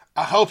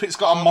 I hope it's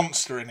got a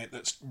monster in it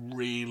that's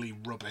really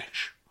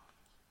rubbish.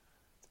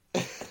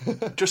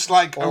 Just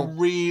like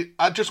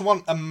I just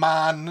want a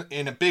man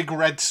in a big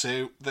red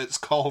suit that's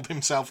called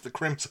himself the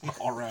Crimson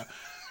Horror,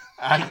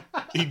 and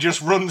he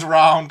just runs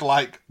around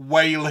like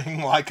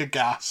wailing like a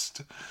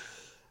ghast.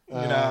 You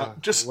know,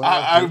 just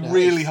I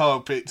really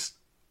hope it's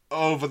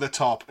over the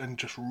top and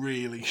just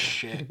really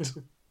shit.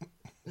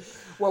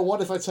 Well,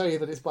 what if I tell you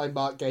that it's by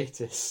Mark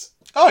Gatiss?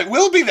 Oh, it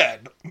will be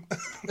then.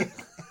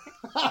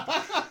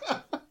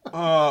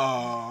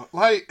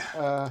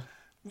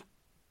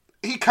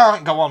 He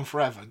can't go on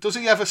forever. Does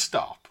he ever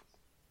stop?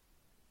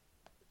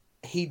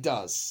 He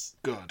does.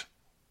 Good.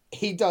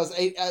 He does.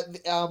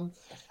 I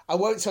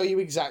won't tell you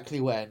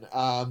exactly when,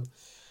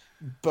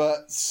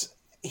 but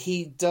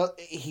he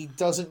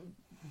doesn't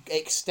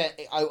extend.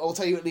 I'll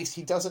tell you at least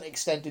he doesn't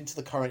extend into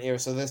the current era.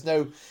 So there's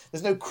no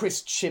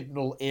Chris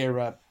Chibnall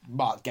era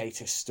Mark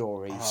Gatiss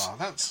stories.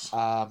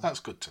 Oh, that's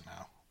good to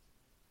know.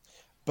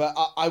 But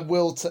I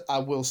will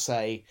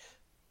say,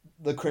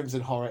 The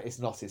Crimson Horror is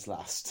not his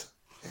last.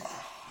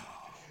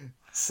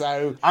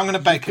 So I'm going to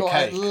bake a cake.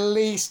 At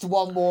least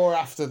one more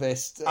after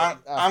this.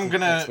 I'm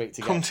going to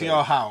come to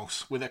your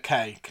house with a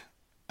cake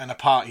and a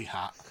party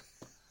hat.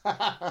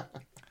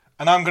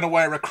 And I'm going to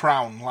wear a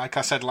crown, like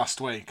I said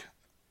last week.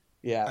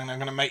 Yeah. And I'm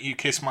going to make you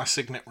kiss my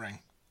signet ring.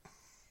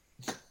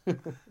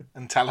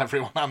 And tell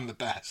everyone I'm the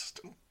best.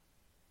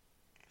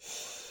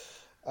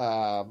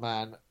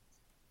 Man.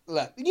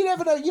 Look, you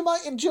never know. You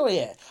might enjoy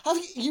it.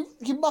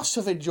 You must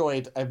have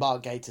enjoyed a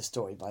Mark Gatiss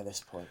story by this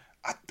point.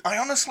 I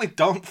honestly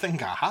don't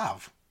think I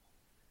have.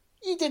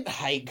 You didn't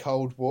hate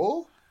Cold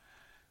War.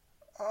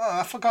 Oh,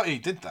 I forgot he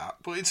did that,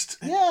 but it's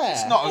decent.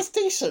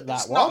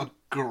 It's not a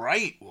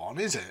great one,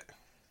 is it?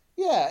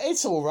 Yeah,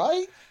 it's all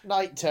right.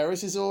 Night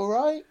Terrors is all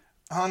right.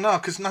 Oh no,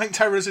 because Night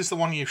Terrors is the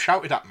one you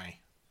shouted at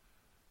me.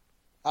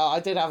 Oh, I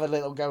did have a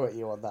little go at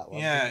you on that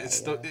one. Yeah,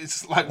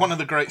 it's like one of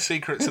the great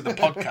secrets of the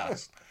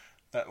podcast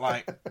that,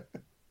 like,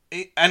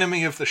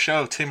 enemy of the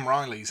show, Tim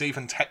Riley's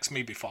even texted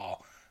me before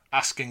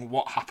asking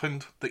what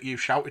happened that you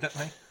shouted at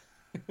me.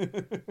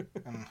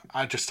 And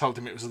I just told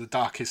him it was the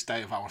darkest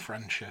day of our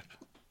friendship.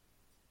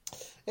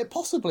 It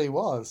possibly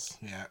was.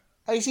 Yeah.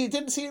 I see. It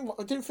didn't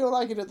feel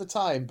like it at the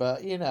time,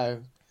 but you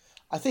know,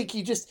 I think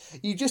you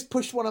just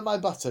pushed one of my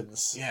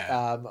buttons.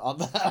 Yeah. On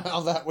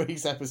that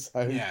week's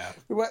episode. Yeah.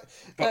 We won't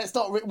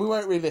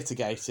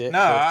relitigate it.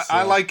 No,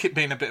 I like it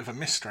being a bit of a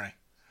mystery.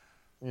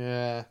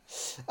 Yeah.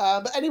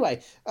 But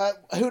anyway,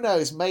 who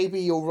knows? Maybe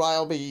you'll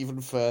rile me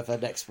even further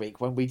next week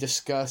when we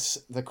discuss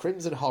The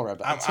Crimson Horror.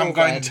 But I'm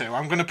going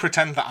to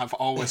pretend that I've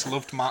always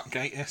loved Mark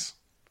Gatiss.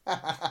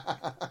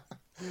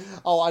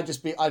 Oh,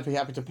 I'd be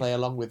happy to play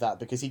along with that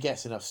because he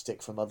gets enough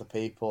stick from other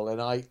people,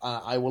 and I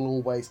will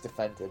always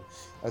defend him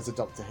as a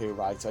Doctor Who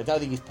writer. I don't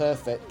think he's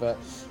perfect, but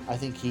I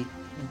think he,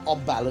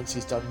 on balance,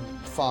 he's done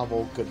far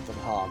more good than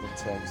harm in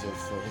terms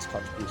of his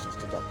contributions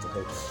to Doctor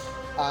Who.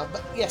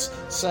 But yes,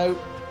 so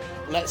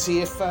let's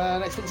see if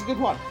next week's a good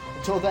one.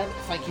 Until then,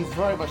 thank you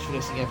very much for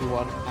listening,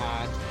 everyone,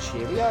 and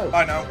cheerio.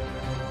 Bye now.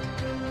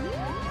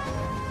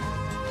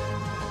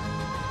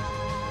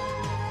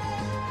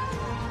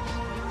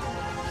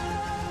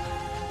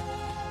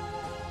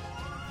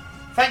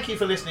 Thank you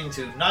for listening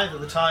to Neither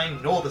the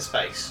Time Nor the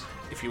Space.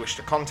 If you wish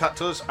to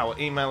contact us, our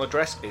email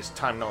address is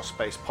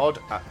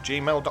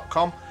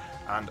timenorspacepod@gmail.com,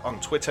 and on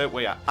Twitter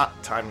we are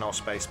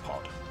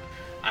 @timenorspacepod.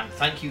 And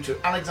thank you to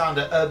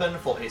Alexander Urban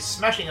for his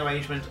smashing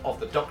arrangement of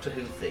the Doctor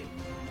Who theme.